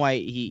about Kevin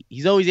White,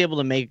 he's always able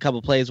to make a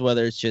couple plays,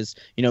 whether it's just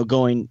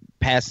going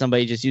past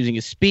somebody, just using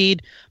his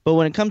speed. But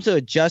when it comes to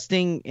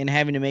adjusting and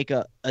having to make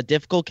a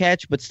difficult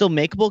catch, but still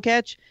makeable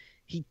catch,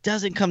 he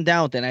doesn't come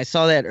down with it. And I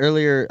saw that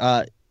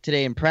earlier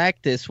today in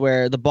practice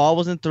where the ball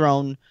wasn't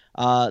thrown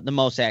the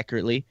most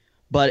accurately,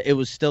 but it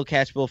was still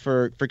catchable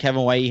for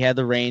Kevin White. He had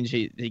the range.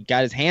 He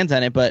got his hands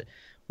on it, but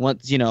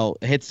once,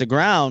 it hits the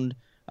ground,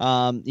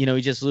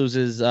 he just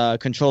loses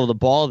control of the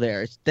ball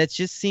there. That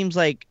just seems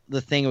like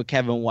the thing with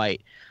Kevin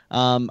White.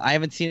 I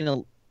haven't seen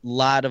a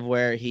lot of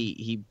where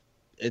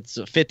it's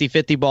a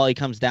 50-50 ball, he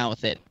comes down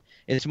with it.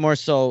 It's more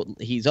so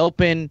he's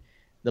open,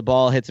 the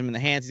ball hits him in the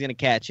hands, he's going to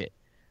catch it.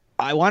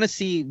 I want to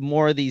see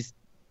more of these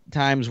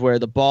times where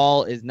the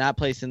ball is not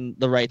placed in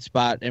the right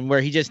spot and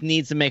where he just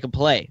needs to make a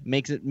play,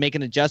 make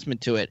an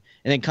adjustment to it,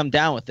 and then come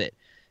down with it.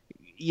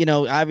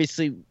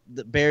 Obviously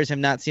the Bears have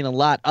not seen a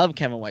lot of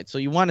Kevin White, so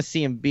you want to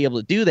see him be able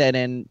to do that.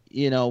 And,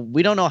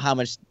 we don't know how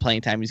much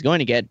playing time he's going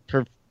to get.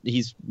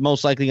 He's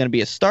most likely going to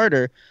be a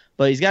starter,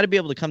 but he's got to be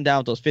able to come down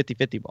with those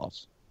 50-50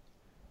 balls.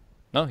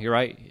 No, you're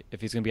right.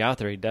 If he's going to be out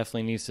there, he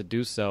definitely needs to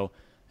do so.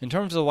 In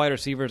terms of the wide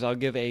receivers, I'll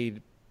give a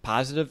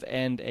positive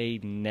and a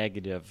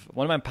negative.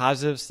 One of my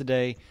positives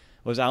today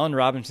was Allen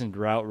Robinson's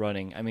route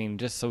running. I mean,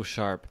 just so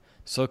sharp,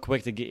 so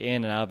quick to get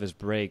in and out of his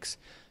breaks.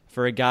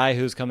 For a guy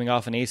who's coming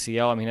off an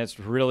ACL, I mean, that's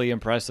really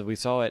impressive. We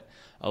saw it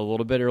a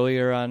little bit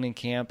earlier on in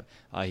camp.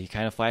 He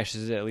kind of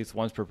flashes it at least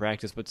once per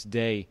practice, but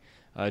today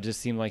it just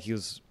seemed like he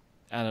was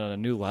at a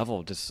new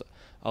level, just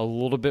a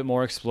little bit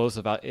more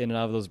explosive out in and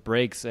out of those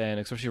breaks, and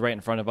especially right in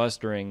front of us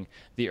during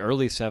the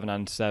early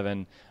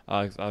 7-on-7.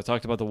 I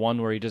talked about the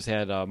one where he just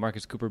had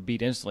Marcus Cooper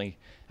beat instantly.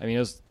 I mean,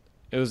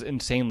 it was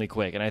insanely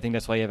quick, and I think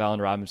that's why you have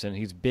Allen Robinson.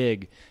 He's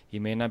big. He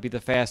may not be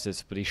the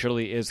fastest, but he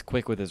surely is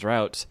quick with his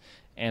routes.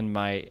 And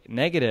my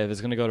negative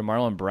is going to go to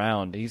Marlon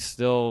Brown. He's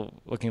still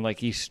looking like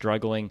he's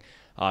struggling.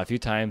 A few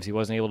times he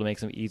wasn't able to make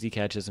some easy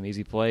catches, some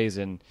easy plays,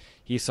 and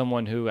he's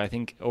someone who I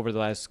think over the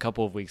last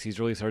couple of weeks he's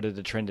really started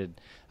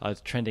to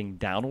trending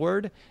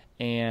downward.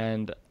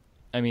 And,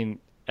 I mean,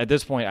 at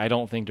this point I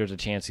don't think there's a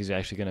chance he's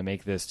actually going to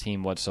make this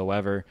team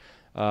whatsoever.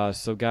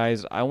 So,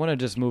 guys, I want to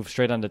just move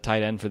straight on to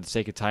tight end for the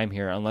sake of time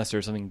here, unless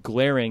there's something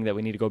glaring that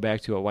we need to go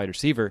back to at wide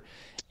receiver.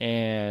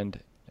 And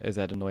is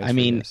that a noise? I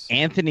mean,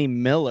 Anthony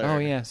Miller. Oh,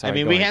 yeah.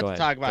 Sorry, we have to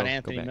talk about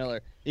Anthony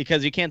Miller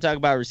because you can't talk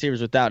about receivers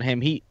without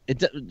him.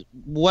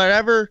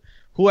 Whoever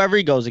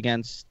he goes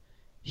against,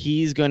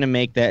 he's going to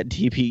make that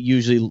DP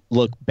usually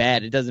look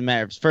bad. It doesn't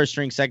matter if it's first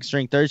string, second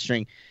string, third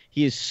string.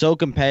 He is so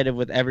competitive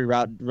with every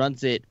route,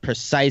 runs it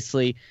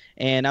precisely.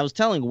 And I was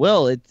telling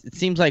Will, it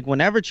seems like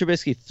whenever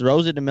Trubisky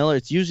throws it to Miller,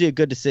 it's usually a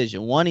good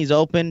decision. 1, he's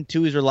open.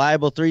 2, he's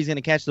reliable. 3, he's going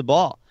to catch the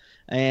ball.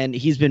 And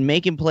he's been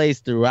making plays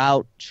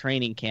throughout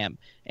training camp.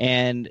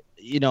 And,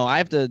 I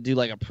have to do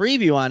like a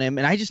preview on him,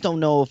 and I just don't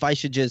know if I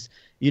should just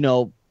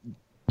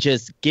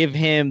give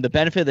him the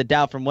benefit of the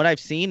doubt from what I've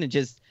seen and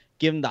just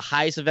give him the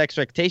highest of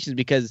expectations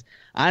because,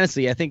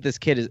 honestly, I think this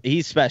kid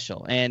he's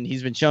special, and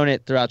he's been showing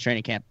it throughout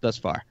training camp thus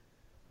far.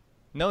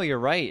 No, you're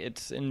right.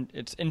 It's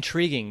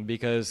intriguing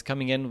because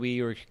coming in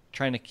we were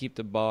trying to keep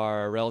the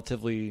bar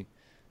relatively,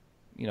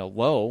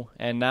 low,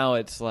 and now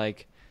it's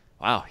like,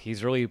 wow,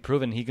 he's really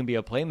proven he can be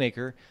a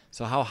playmaker.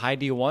 So how high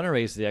do you want to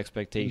raise the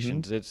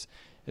expectations? Mm-hmm.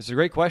 It's a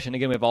great question.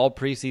 Again, we have all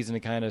preseason to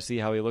kind of see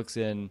how he looks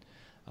in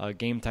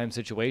game time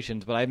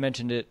situations. But I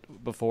mentioned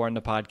it before in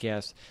the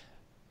podcast.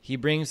 He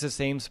brings the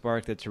same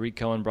spark that Tariq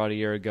Cohen brought a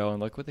year ago,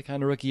 and look what the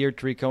kind of rookie year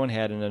Tariq Cohen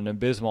had in an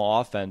abysmal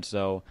offense.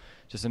 So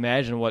just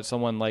imagine what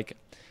someone like,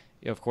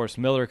 of course,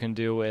 Miller can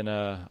do in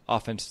an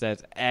offense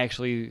that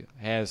actually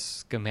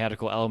has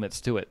schematical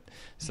elements to it.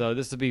 So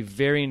this will be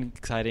very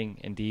exciting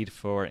indeed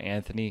for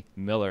Anthony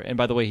Miller. And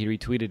by the way, he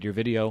retweeted your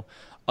video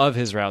of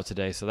his route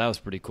today, so that was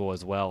pretty cool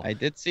as well. I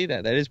did see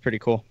that. That is pretty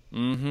cool.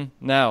 Mm-hmm.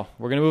 Now,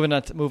 we're going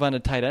to move on to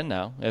tight end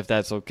now, if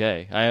that's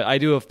okay. I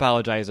do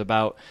apologize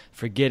about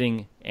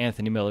forgetting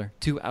Anthony Miller.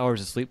 2 hours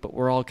of sleep, but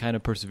we're all kind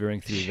of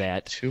persevering through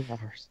that. 2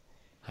 hours.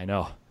 I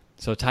know.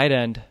 So tight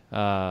end,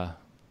 what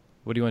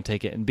do you want to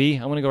take it? And B,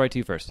 I'm going to go right to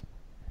you first.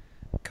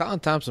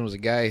 Colin Thompson was a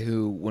guy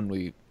who, when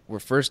we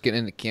were first getting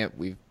into camp,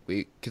 we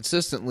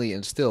consistently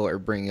and still are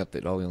bringing up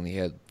that we only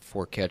had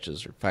 4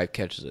 catches or 5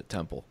 catches at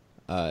Temple.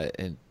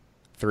 And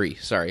 3,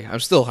 sorry. I'm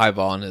still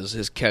highballing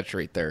his catch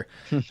rate there.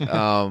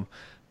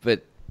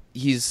 But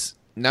he's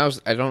now,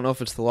 I don't know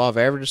if it's the law of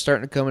averages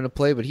starting to come into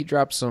play, but he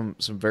dropped some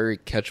very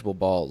catchable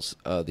balls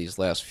these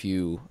last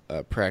few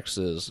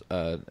practices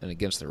and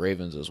against the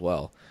Ravens as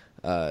well.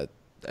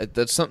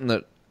 That's something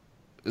that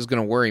is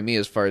going to worry me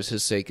as far as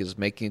his sake is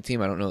making a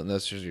team. I don't know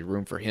if there's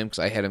room for him because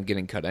I had him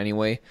getting cut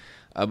anyway.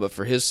 But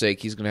for his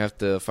sake, he's going to have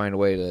to find a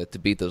way to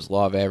beat those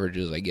law of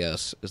averages, I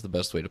guess, is the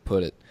best way to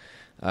put it.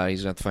 He's going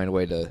to have to find a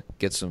way to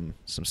get some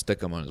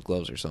stickum on his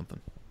gloves or something.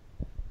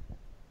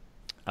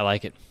 I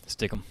like it.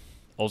 Stick 'em.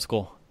 Old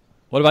school.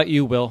 What about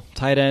you, Will?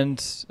 Tight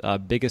ends,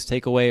 biggest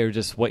takeaway, or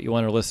just what you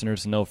want our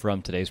listeners to know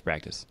from today's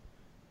practice?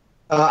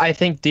 I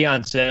think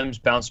Deion Sims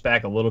bounced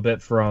back a little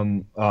bit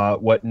from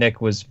what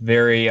Nick was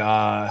very,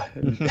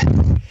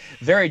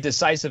 very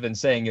decisive in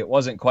saying it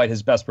wasn't quite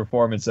his best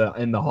performance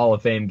in the Hall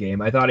of Fame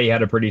game. I thought he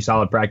had a pretty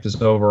solid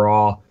practice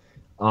overall.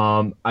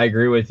 I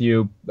agree with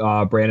you,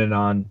 Brandon,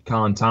 on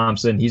Colin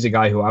Thompson. He's a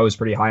guy who I was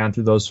pretty high on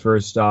through those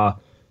first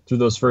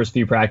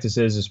few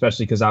practices,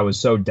 especially because I was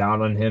so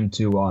down on him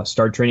to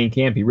start training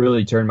camp. He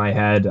really turned my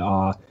head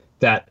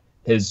that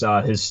his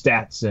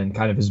stats and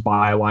kind of his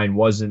byline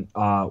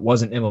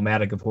wasn't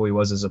emblematic of who he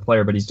was as a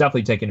player, but he's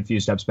definitely taken a few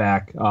steps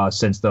back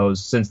since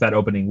that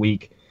opening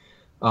week.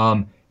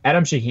 Adam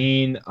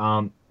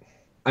Shaheen,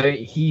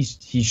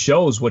 he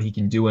shows what he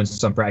can do in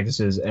some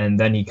practices, and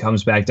then he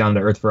comes back down to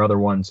earth for other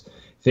ones.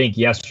 I think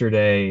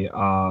yesterday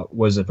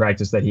was a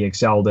practice that he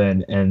excelled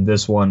in, and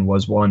this one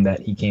was one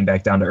that he came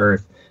back down to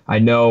earth. I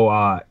know,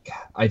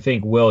 I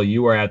think, Will,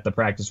 you were at the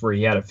practice where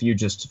he had a few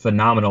just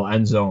phenomenal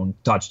end zone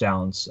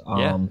touchdowns.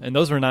 Yeah, and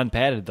those were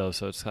non-padded, though,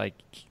 so it's like,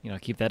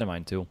 keep that in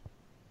mind, too.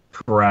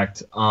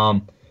 Correct.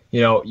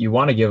 You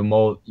want to give him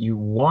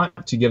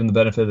the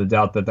benefit of the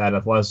doubt that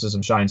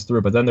athleticism shines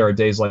through, but then there are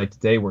days like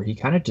today where he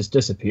kind of just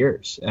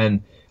disappears.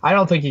 And I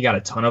don't think he got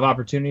a ton of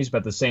opportunities, but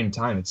at the same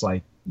time, it's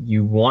like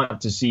you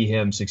want to see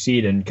him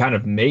succeed and kind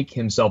of make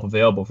himself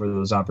available for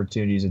those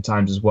opportunities at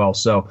times as well.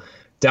 So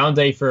down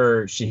day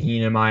for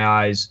Shaheen in my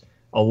eyes,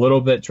 a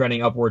little bit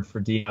trending upward for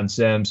Deion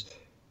Sims.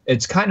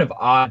 It's kind of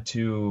odd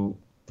to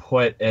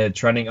put a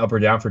trending up or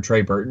down for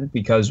Trey Burton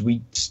because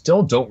we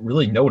still don't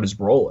really know what his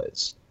role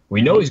is.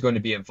 We know he's going to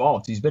be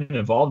involved. He's been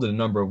involved in a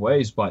number of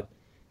ways, but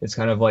it's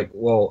kind of like,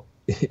 well,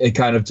 it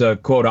kind of, to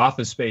quote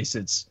Office Space,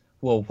 it's,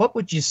 well, what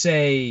would you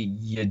say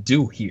you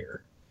do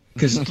here?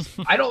 Because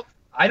I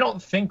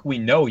don't think we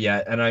know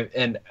yet.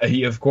 And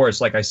he, of course,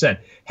 like I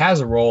said,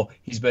 has a role.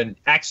 He's been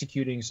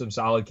executing some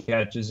solid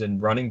catches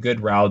and running good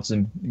routes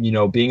and,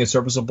 being a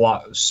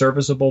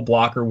serviceable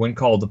blocker when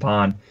called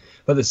upon.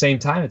 But at the same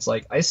time, it's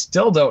like, I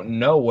still don't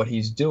know what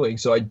he's doing.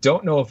 So I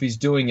don't know if he's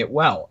doing it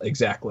well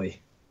exactly.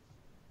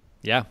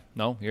 Yeah,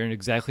 no, you're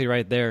exactly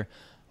right there.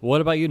 What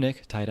about you,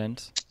 Nick? Tight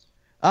ends?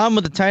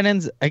 With the tight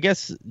ends, I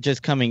guess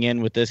just coming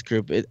in with this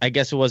group, I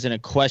guess it wasn't a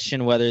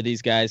question whether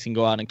these guys can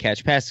go out and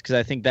catch passes because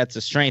I think that's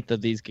the strength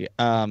of these,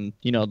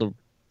 the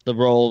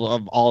role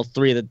of all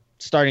three of the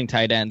starting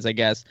tight ends, I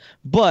guess.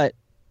 But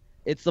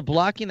it's the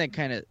blocking that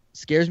kind of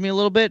scares me a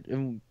little bit.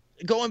 And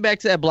going back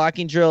to that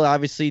blocking drill,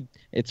 obviously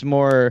it's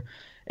more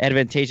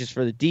advantageous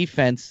for the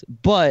defense,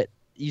 but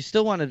you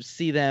still want to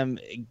see them,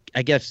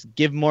 I guess,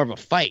 give more of a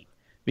fight.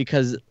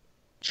 Because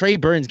Trey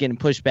Burton's getting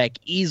pushed back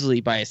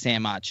easily by a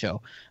Sam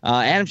Acho.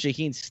 Adam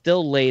Shaheen's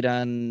still late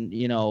on,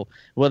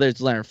 whether it's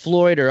Leonard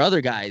Floyd or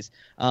other guys.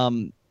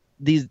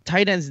 These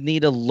tight ends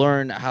need to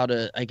learn how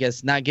to, I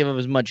guess, not give up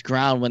as much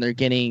ground when they're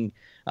getting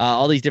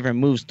all these different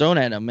moves thrown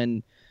at them.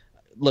 And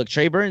look,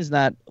 Trey Burton's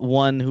not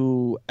one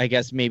who, I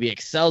guess, maybe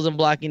excels in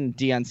blocking.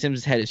 Deion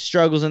Sims had his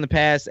struggles in the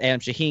past.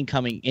 Adam Shaheen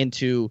coming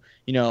into,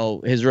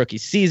 his rookie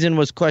season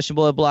was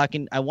questionable at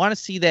blocking. I want to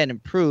see that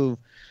improve,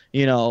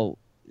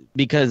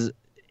 because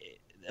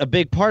a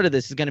big part of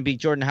this is going to be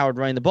Jordan Howard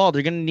running the ball.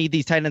 They're going to need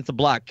these tight ends to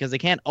block because they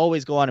can't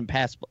always go out and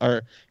pass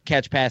or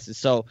catch passes.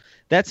 So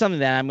that's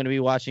something that I'm going to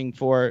be watching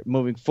for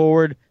moving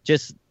forward,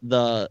 just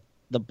the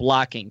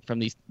blocking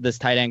from this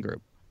tight end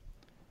group.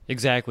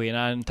 Exactly. And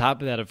on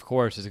top of that, of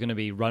course, is going to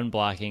be run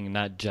blocking,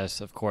 not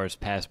just, of course,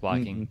 pass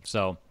blocking. Mm-hmm.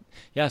 So,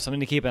 yeah,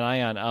 something to keep an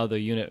eye on out of the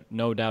unit,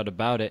 no doubt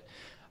about it.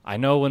 I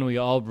know when we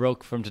all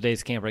broke from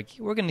today's camp,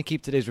 we're going to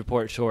keep today's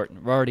report short.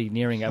 We're already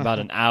nearing about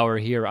an hour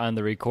here on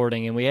the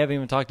recording, and we haven't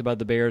even talked about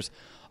the Bears'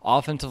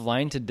 offensive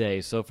line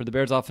today. So for the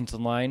Bears' offensive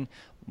line,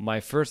 my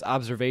first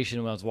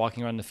observation when I was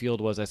walking around the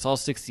field was I saw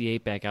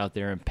 68 back out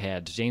there in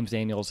pads. James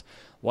Daniels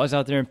was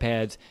out there in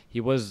pads. He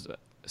was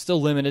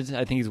still limited.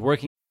 I think he's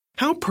working.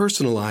 How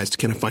personalized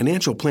can a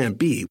financial plan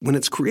be when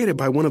it's created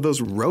by one of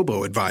those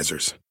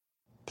robo-advisors?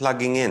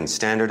 Plugging in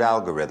standard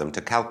algorithm to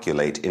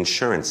calculate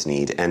insurance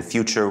need and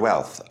future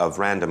wealth of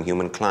random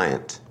human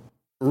client.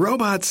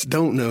 Robots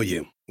don't know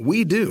you.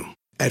 We do.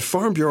 At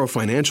Farm Bureau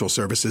Financial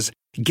Services,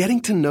 getting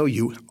to know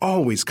you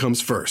always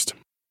comes first.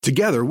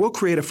 Together, we'll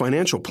create a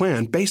financial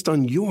plan based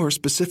on your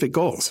specific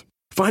goals.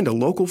 Find a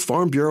local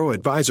Farm Bureau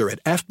advisor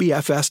at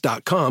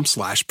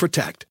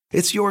fbfs.com/protect.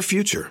 It's your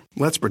future.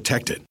 Let's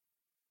protect it.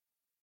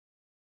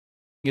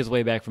 His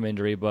way back from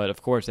injury, but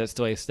of course that's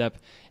still a step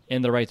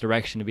in the right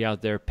direction to be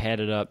out there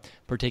padded up,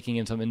 partaking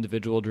in some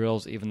individual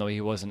drills, even though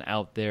he wasn't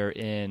out there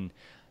in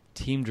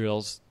team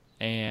drills.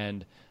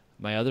 And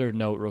my other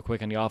note real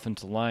quick on the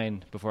offensive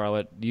line before I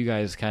let you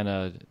guys kind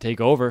of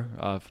take over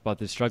about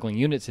this struggling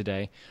unit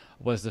today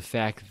was the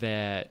fact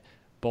that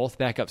both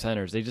backup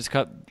centers. They just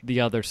cut the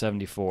other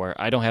 74.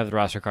 I don't have the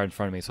roster card in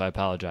front of me, so I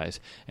apologize.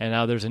 And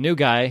now there's a new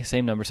guy,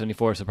 same number,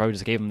 74, so probably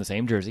just gave him the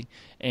same jersey,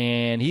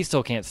 and he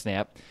still can't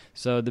snap.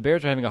 So the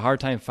Bears are having a hard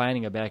time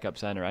finding a backup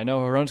center. I know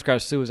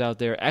Hronskraj Sue was out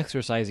there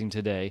exercising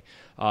today.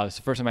 It's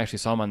the first time I actually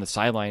saw him on the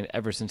sideline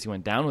ever since he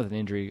went down with an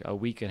injury a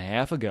week and a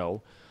half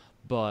ago,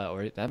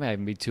 or that might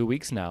even be 2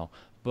 weeks now.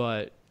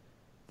 But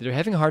they're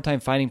having a hard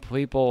time finding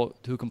people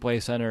who can play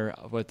center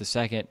with the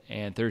second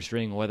and third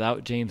string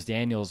without James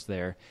Daniels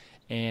there.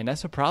 And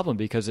that's a problem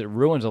because it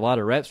ruins a lot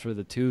of reps for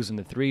the 2s and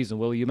the 3s. And,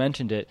 Will, you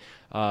mentioned it,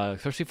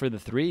 especially for the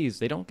 3s,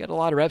 they don't get a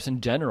lot of reps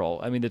in general.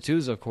 I mean, the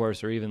 2s, of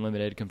course, are even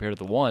limited compared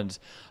to the 1s.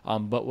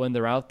 But when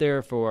they're out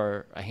there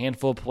for a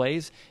handful of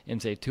plays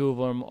and, say, 2 of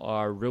them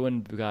are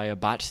ruined by a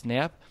botched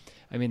snap,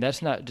 I mean,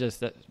 that's not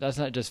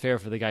just fair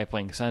for the guy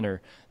playing center.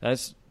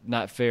 That's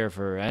not fair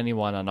for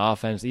anyone on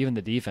offense, even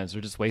the defense.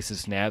 They're just wasted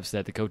snaps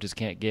that the coaches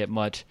can't get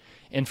much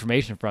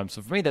information from.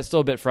 So for me, that's still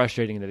a bit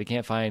frustrating that they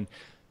can't find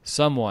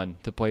someone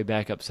to play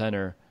backup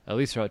center, at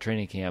least throughout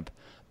training camp.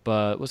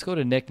 But let's go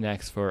to Nick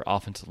next for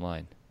offensive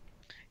line.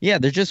 Yeah,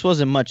 there just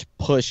wasn't much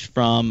push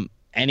from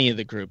any of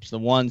the groups, the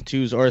 1s,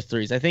 2s, or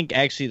 3s. I think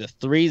actually the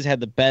 3s had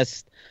the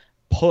best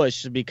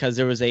push because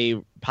there was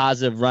a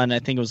positive run. I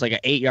think it was like an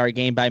 8-yard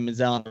gain by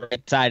Manziel on the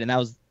right side, and that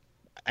was,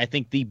 I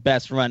think, the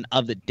best run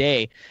of the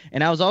day.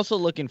 And I was also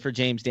looking for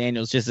James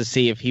Daniels just to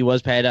see if he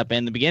was padded up.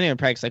 In the beginning of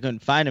practice, I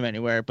couldn't find him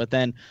anywhere, but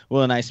then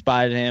Will and I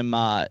spotted him.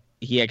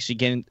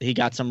 He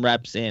got some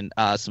reps in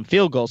some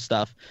field goal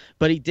stuff,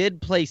 but he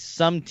did play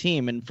some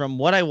team. And from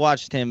what I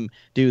watched him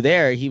do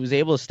there, he was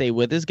able to stay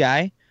with his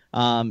guy.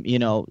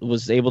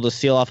 Was able to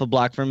seal off a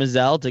block for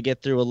Manziel to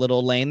get through a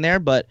little lane there.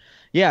 But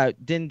yeah,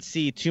 didn't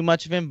see too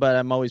much of him, but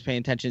I'm always paying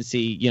attention to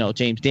see,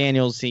 James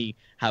Daniels, see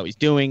how he's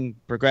doing,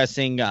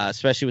 progressing,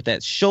 especially with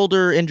that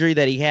shoulder injury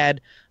that he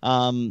had,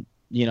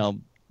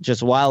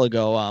 just a while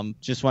ago.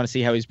 Just want to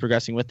see how he's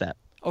progressing with that.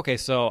 Okay,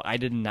 so I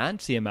did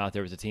not see him out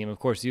there with the team. Of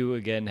course, you,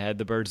 again, had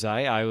the bird's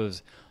eye. I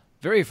was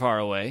very far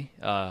away.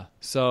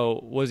 So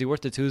was he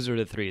worth the 2s or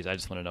the 3s? I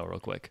just want to know real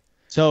quick.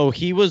 So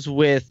he was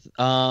with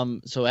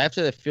so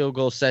after the field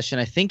goal session,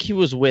 I think he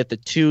was with the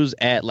 2s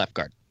at left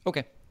guard.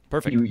 Okay,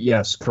 perfect.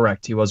 Yes,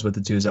 correct. He was with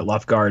the 2s at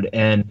left guard.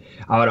 And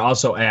I would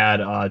also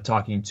add,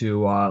 talking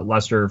to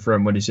Lester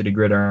from Windy City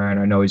Gridiron,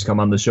 I know he's come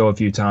on the show a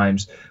few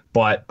times,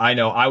 but I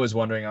know I was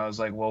wondering, I was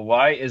like, well,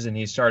 why isn't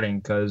he starting?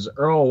 Because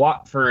Earl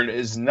Watford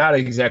is not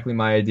exactly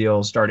my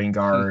ideal starting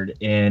guard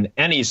in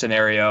any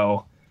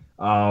scenario.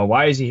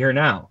 Why is he here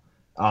now?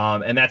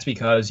 And that's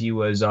because he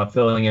was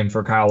filling in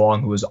for Kyle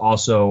Long, who was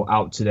also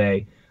out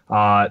today.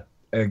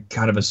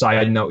 Kind of a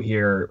side note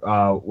here: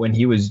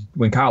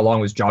 when Kyle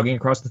Long was jogging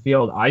across the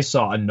field, I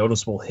saw a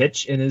noticeable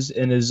hitch in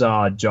his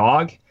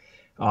jog,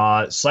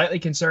 slightly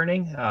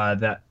concerning.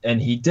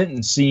 And he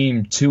didn't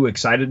seem too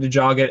excited to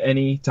jog at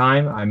any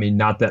time. I mean,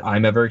 not that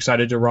I'm ever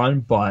excited to run,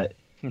 but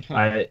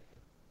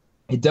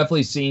it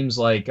definitely seems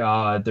like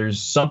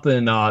there's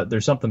something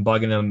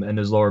bugging him in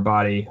his lower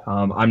body.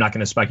 I'm not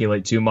going to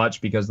speculate too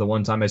much because the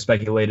one time I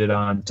speculated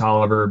on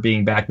Tolliver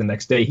being back the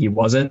next day, he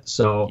wasn't.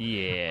 So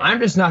yeah. I'm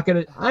just not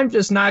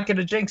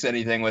gonna jinx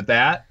anything with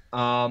that.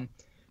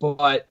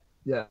 But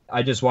yeah,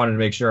 I just wanted to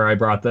make sure I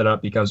brought that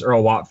up because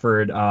Earl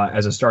Watford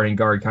as a starting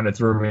guard kind of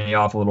threw me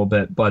off a little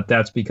bit. But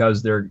that's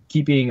because they're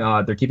keeping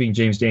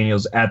James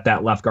Daniels at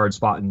that left guard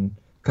spot and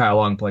Kyle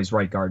Long plays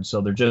right guard, so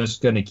they're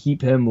just going to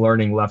keep him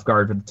learning left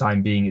guard for the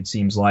time being, it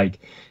seems like,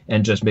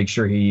 and just make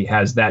sure he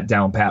has that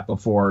down pat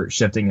before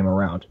shifting him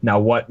around. Now,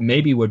 what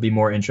maybe would be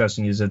more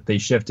interesting is if they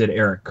shifted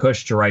Eric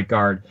Kush to right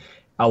guard,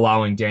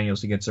 allowing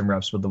Daniels to get some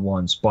reps with the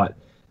 1s, but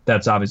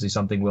that's obviously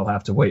something we'll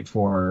have to wait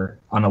for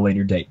on a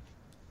later date.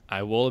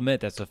 I will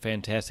admit that's a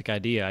fantastic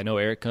idea. I know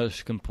Eric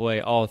Kush can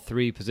play all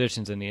 3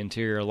 positions in the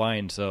interior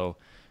line, so,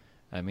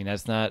 I mean,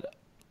 that's not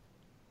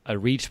a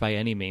reach by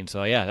any means.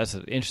 So, yeah, that's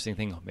an interesting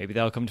thing. Maybe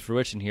that'll come to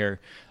fruition here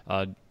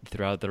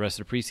throughout the rest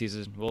of the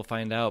preseason. We'll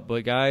find out.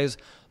 But, guys,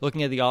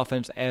 looking at the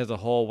offense as a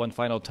whole one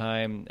final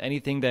time,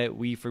 anything that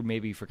we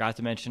maybe forgot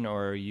to mention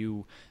or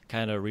you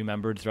kind of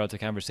remembered throughout the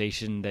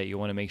conversation that you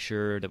want to make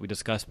sure that we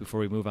discuss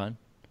before we move on?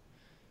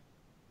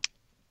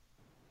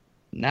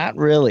 Not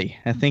really.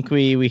 I think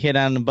we hit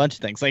on a bunch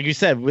of things. Like you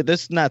said,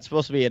 this is not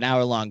supposed to be an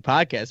hour-long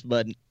podcast,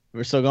 but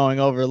we're still going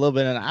over a little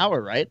bit an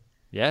hour, right?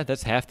 Yeah,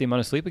 that's half the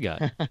amount of sleep we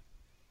got.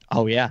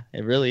 Oh, yeah,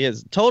 it really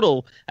is.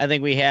 Total, I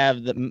think we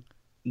have the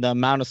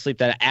amount of sleep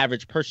that an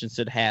average person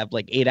should have,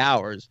 like 8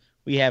 hours.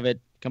 We have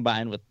it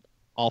combined with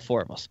all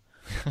 4 of us.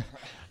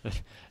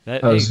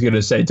 I was going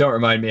to say, don't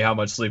remind me how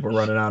much sleep we're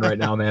running on right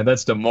now, man.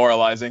 That's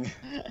demoralizing.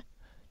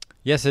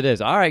 Yes, it is.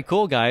 All right,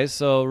 cool, guys.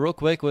 So real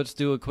quick, let's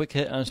do a quick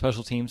hit on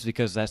special teams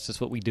because that's just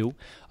what we do.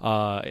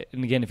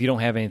 And again, if you don't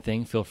have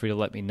anything, feel free to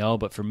let me know.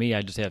 But for me,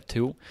 I just have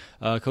two.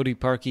 Cody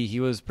Parkey, he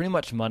was pretty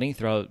much money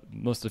throughout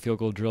most of the field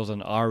goal drills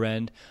on our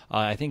end.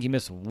 I think he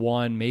missed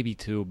one, maybe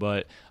two,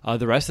 but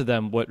the rest of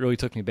them, what really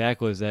took me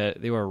back was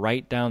that they were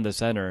right down the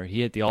center.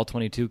 He hit the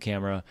all-22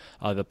 camera,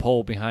 the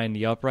pole behind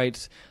the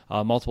uprights,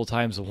 multiple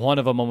times. One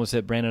of them almost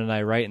hit Brandon and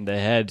I right in the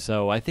head.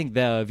 So I think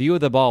the view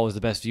of the ball was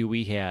the best view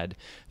we had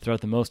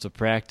throughout the most of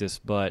practice.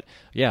 But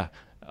yeah,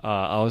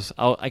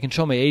 I can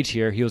show my age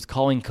here. He was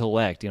calling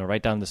collect,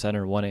 right down the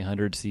center,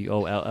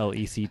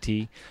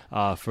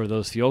 1-800-COLLECT for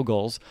those field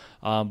goals.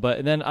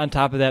 But then on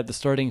top of that, the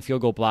starting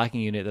field goal blocking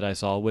unit that I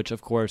saw, which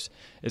of course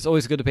is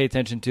always good to pay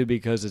attention to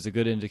because it's a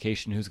good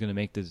indication who's going to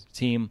make the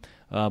team.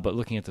 But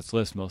looking at this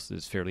list, most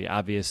is fairly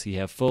obvious. You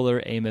have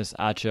Fuller, Amos,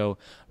 Acho,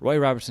 Roy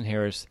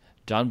Robertson-Harris,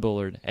 John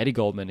Bullard, Eddie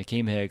Goldman,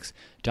 Akeem Hicks,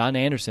 John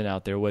Anderson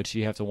out there, which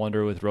you have to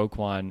wonder with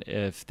Roquan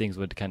if things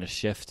would kind of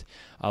shift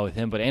with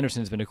him. But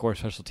Anderson's been a core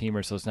special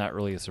teamer, so it's not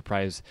really a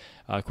surprise.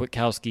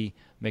 Kwiatkowski,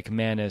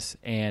 McManus,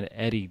 and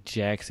Eddie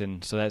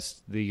Jackson. So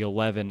that's the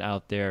 11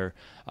 out there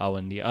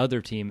when the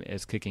other team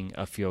is kicking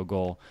a field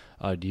goal.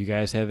 Do you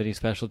guys have any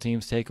special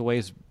teams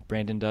takeaways?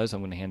 Brandon does.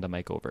 I'm going to hand the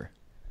mic over.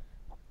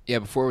 Yeah,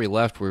 before we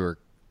left, we were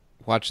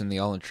watching the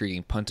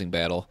all-intriguing punting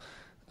battle,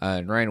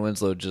 and Ryan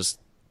Winslow just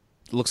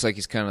looks like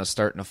he's kind of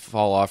starting to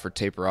fall off or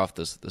taper off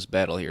this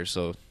battle here.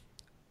 So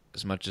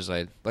as much as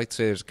I'd like to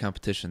say there's a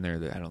competition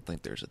there, I don't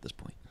think there's at this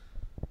point.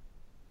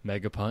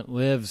 Mega Punt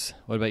lives.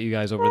 What about you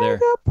guys over there?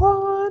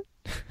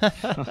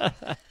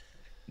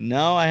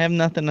 No, I have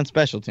nothing on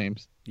special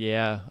teams.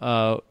 Yeah.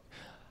 How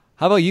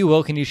about you,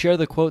 Will? Can you share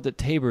the quote that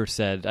Tabor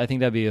said? I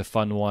think that'd be a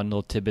fun one,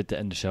 little tidbit to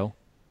end the show.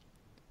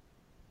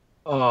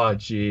 Oh,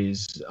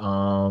 geez.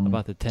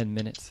 About the 10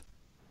 minutes.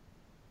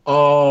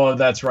 Oh,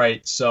 that's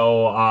right.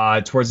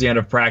 So towards the end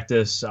of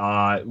practice,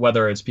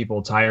 whether it's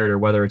people tired or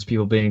whether it's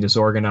people being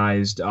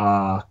disorganized,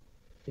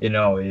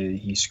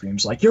 he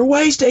screams like, "You're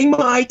wasting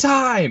my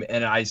time!"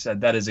 And I said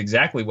that is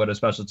exactly what a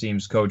special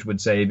teams coach would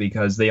say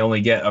because they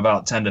only get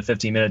about 10 to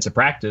 15 minutes of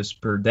practice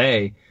per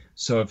day.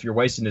 So if you're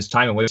wasting his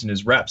time and wasting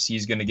his reps,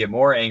 he's going to get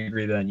more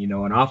angry than,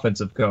 an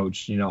offensive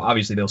coach.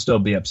 Obviously they'll still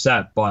be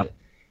upset, but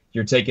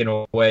you're taking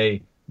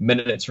away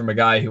minutes from a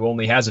guy who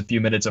only has a few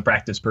minutes of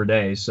practice per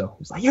day. So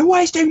he's like, "You're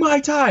wasting my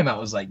time." I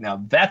was like,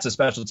 now that's a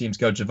special teams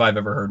coach if I've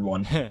ever heard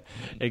one.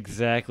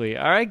 Exactly.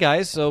 All right,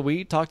 guys. So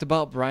we talked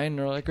about Brian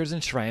Urlacher's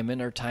enshrinement,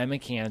 our time in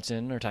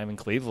Canton, our time in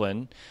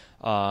Cleveland,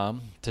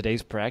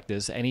 today's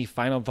practice. Any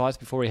final thoughts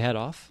before we head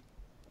off?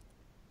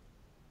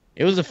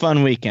 It was a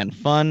fun weekend,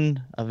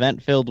 fun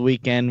event-filled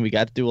weekend. We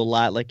got to do a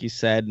lot, like you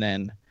said.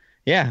 And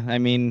yeah, I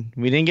mean,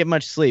 we didn't get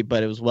much sleep,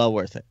 but it was well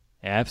worth it.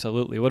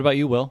 Absolutely. What about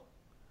you, Will?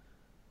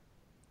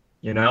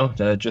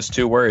 Just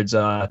two words,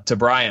 to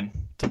Brian.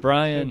 To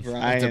Brian.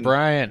 To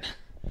Brian.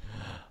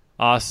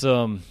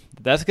 Awesome.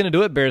 That's going to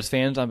do it, Bears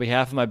fans. On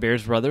behalf of my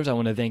Bears brothers, I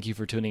want to thank you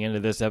for tuning into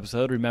this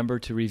episode. Remember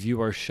to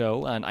review our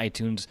show on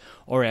iTunes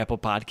or Apple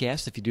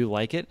Podcasts if you do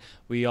like it.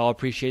 We all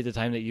appreciate the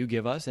time that you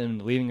give us,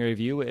 and leaving a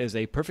review is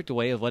a perfect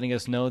way of letting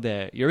us know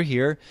that you're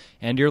here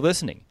and you're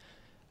listening.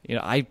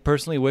 I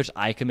personally wish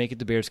I could make it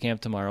to Bears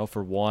camp tomorrow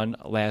for one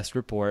last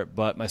report,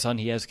 but my son,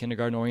 he has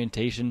kindergarten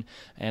orientation,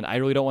 and I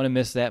really don't want to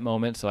miss that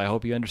moment, so I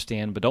hope you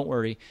understand. But don't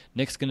worry,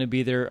 Nick's going to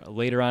be there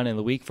later on in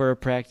the week for a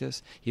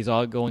practice. He's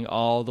going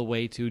all the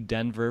way to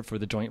Denver for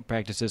the joint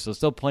practices, so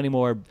still plenty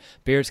more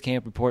Bears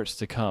camp reports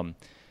to come.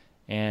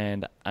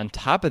 And on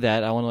top of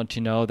that, I want to let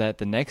you know that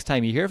the next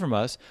time you hear from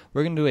us,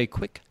 we're going to do a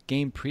quick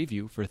game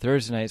preview for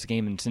Thursday night's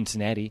game in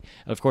Cincinnati.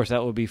 Of course,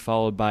 that will be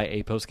followed by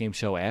a post-game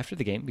show after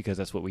the game because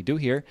that's what we do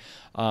here.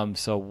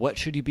 So what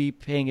should you be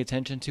paying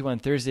attention to on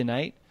Thursday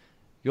night?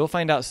 You'll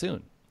find out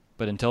soon.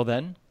 But until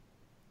then,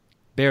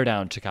 bear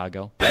down,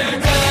 Chicago. Bear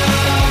down, Chicago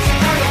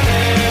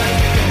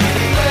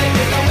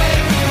Bears.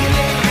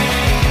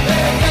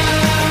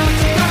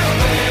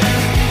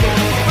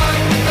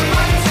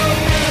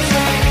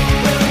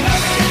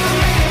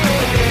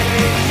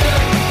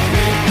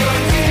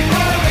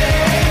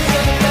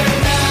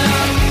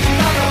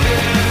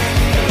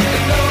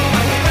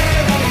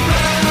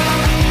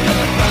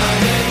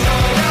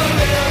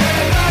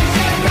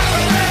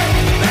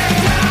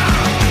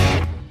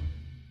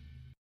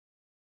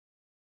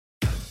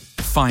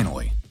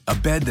 Finally, a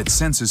bed that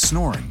senses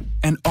snoring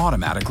and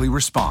automatically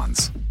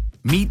responds.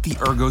 Meet the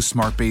Ergo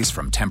Smart Base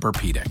from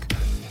Tempur-Pedic,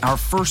 our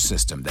first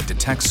system that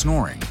detects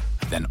snoring,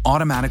 then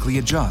automatically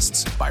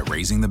adjusts by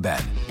raising the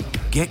bed.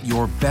 Get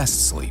your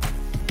best sleep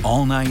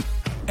all night,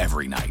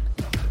 every night.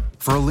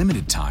 For a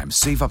limited time,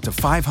 save up to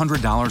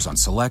 $500 on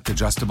select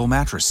adjustable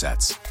mattress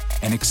sets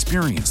and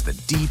experience the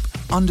deep,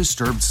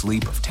 undisturbed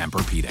sleep of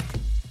Tempur-Pedic.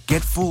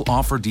 Get full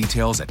offer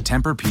details at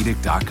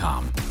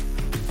TempurPedic.com.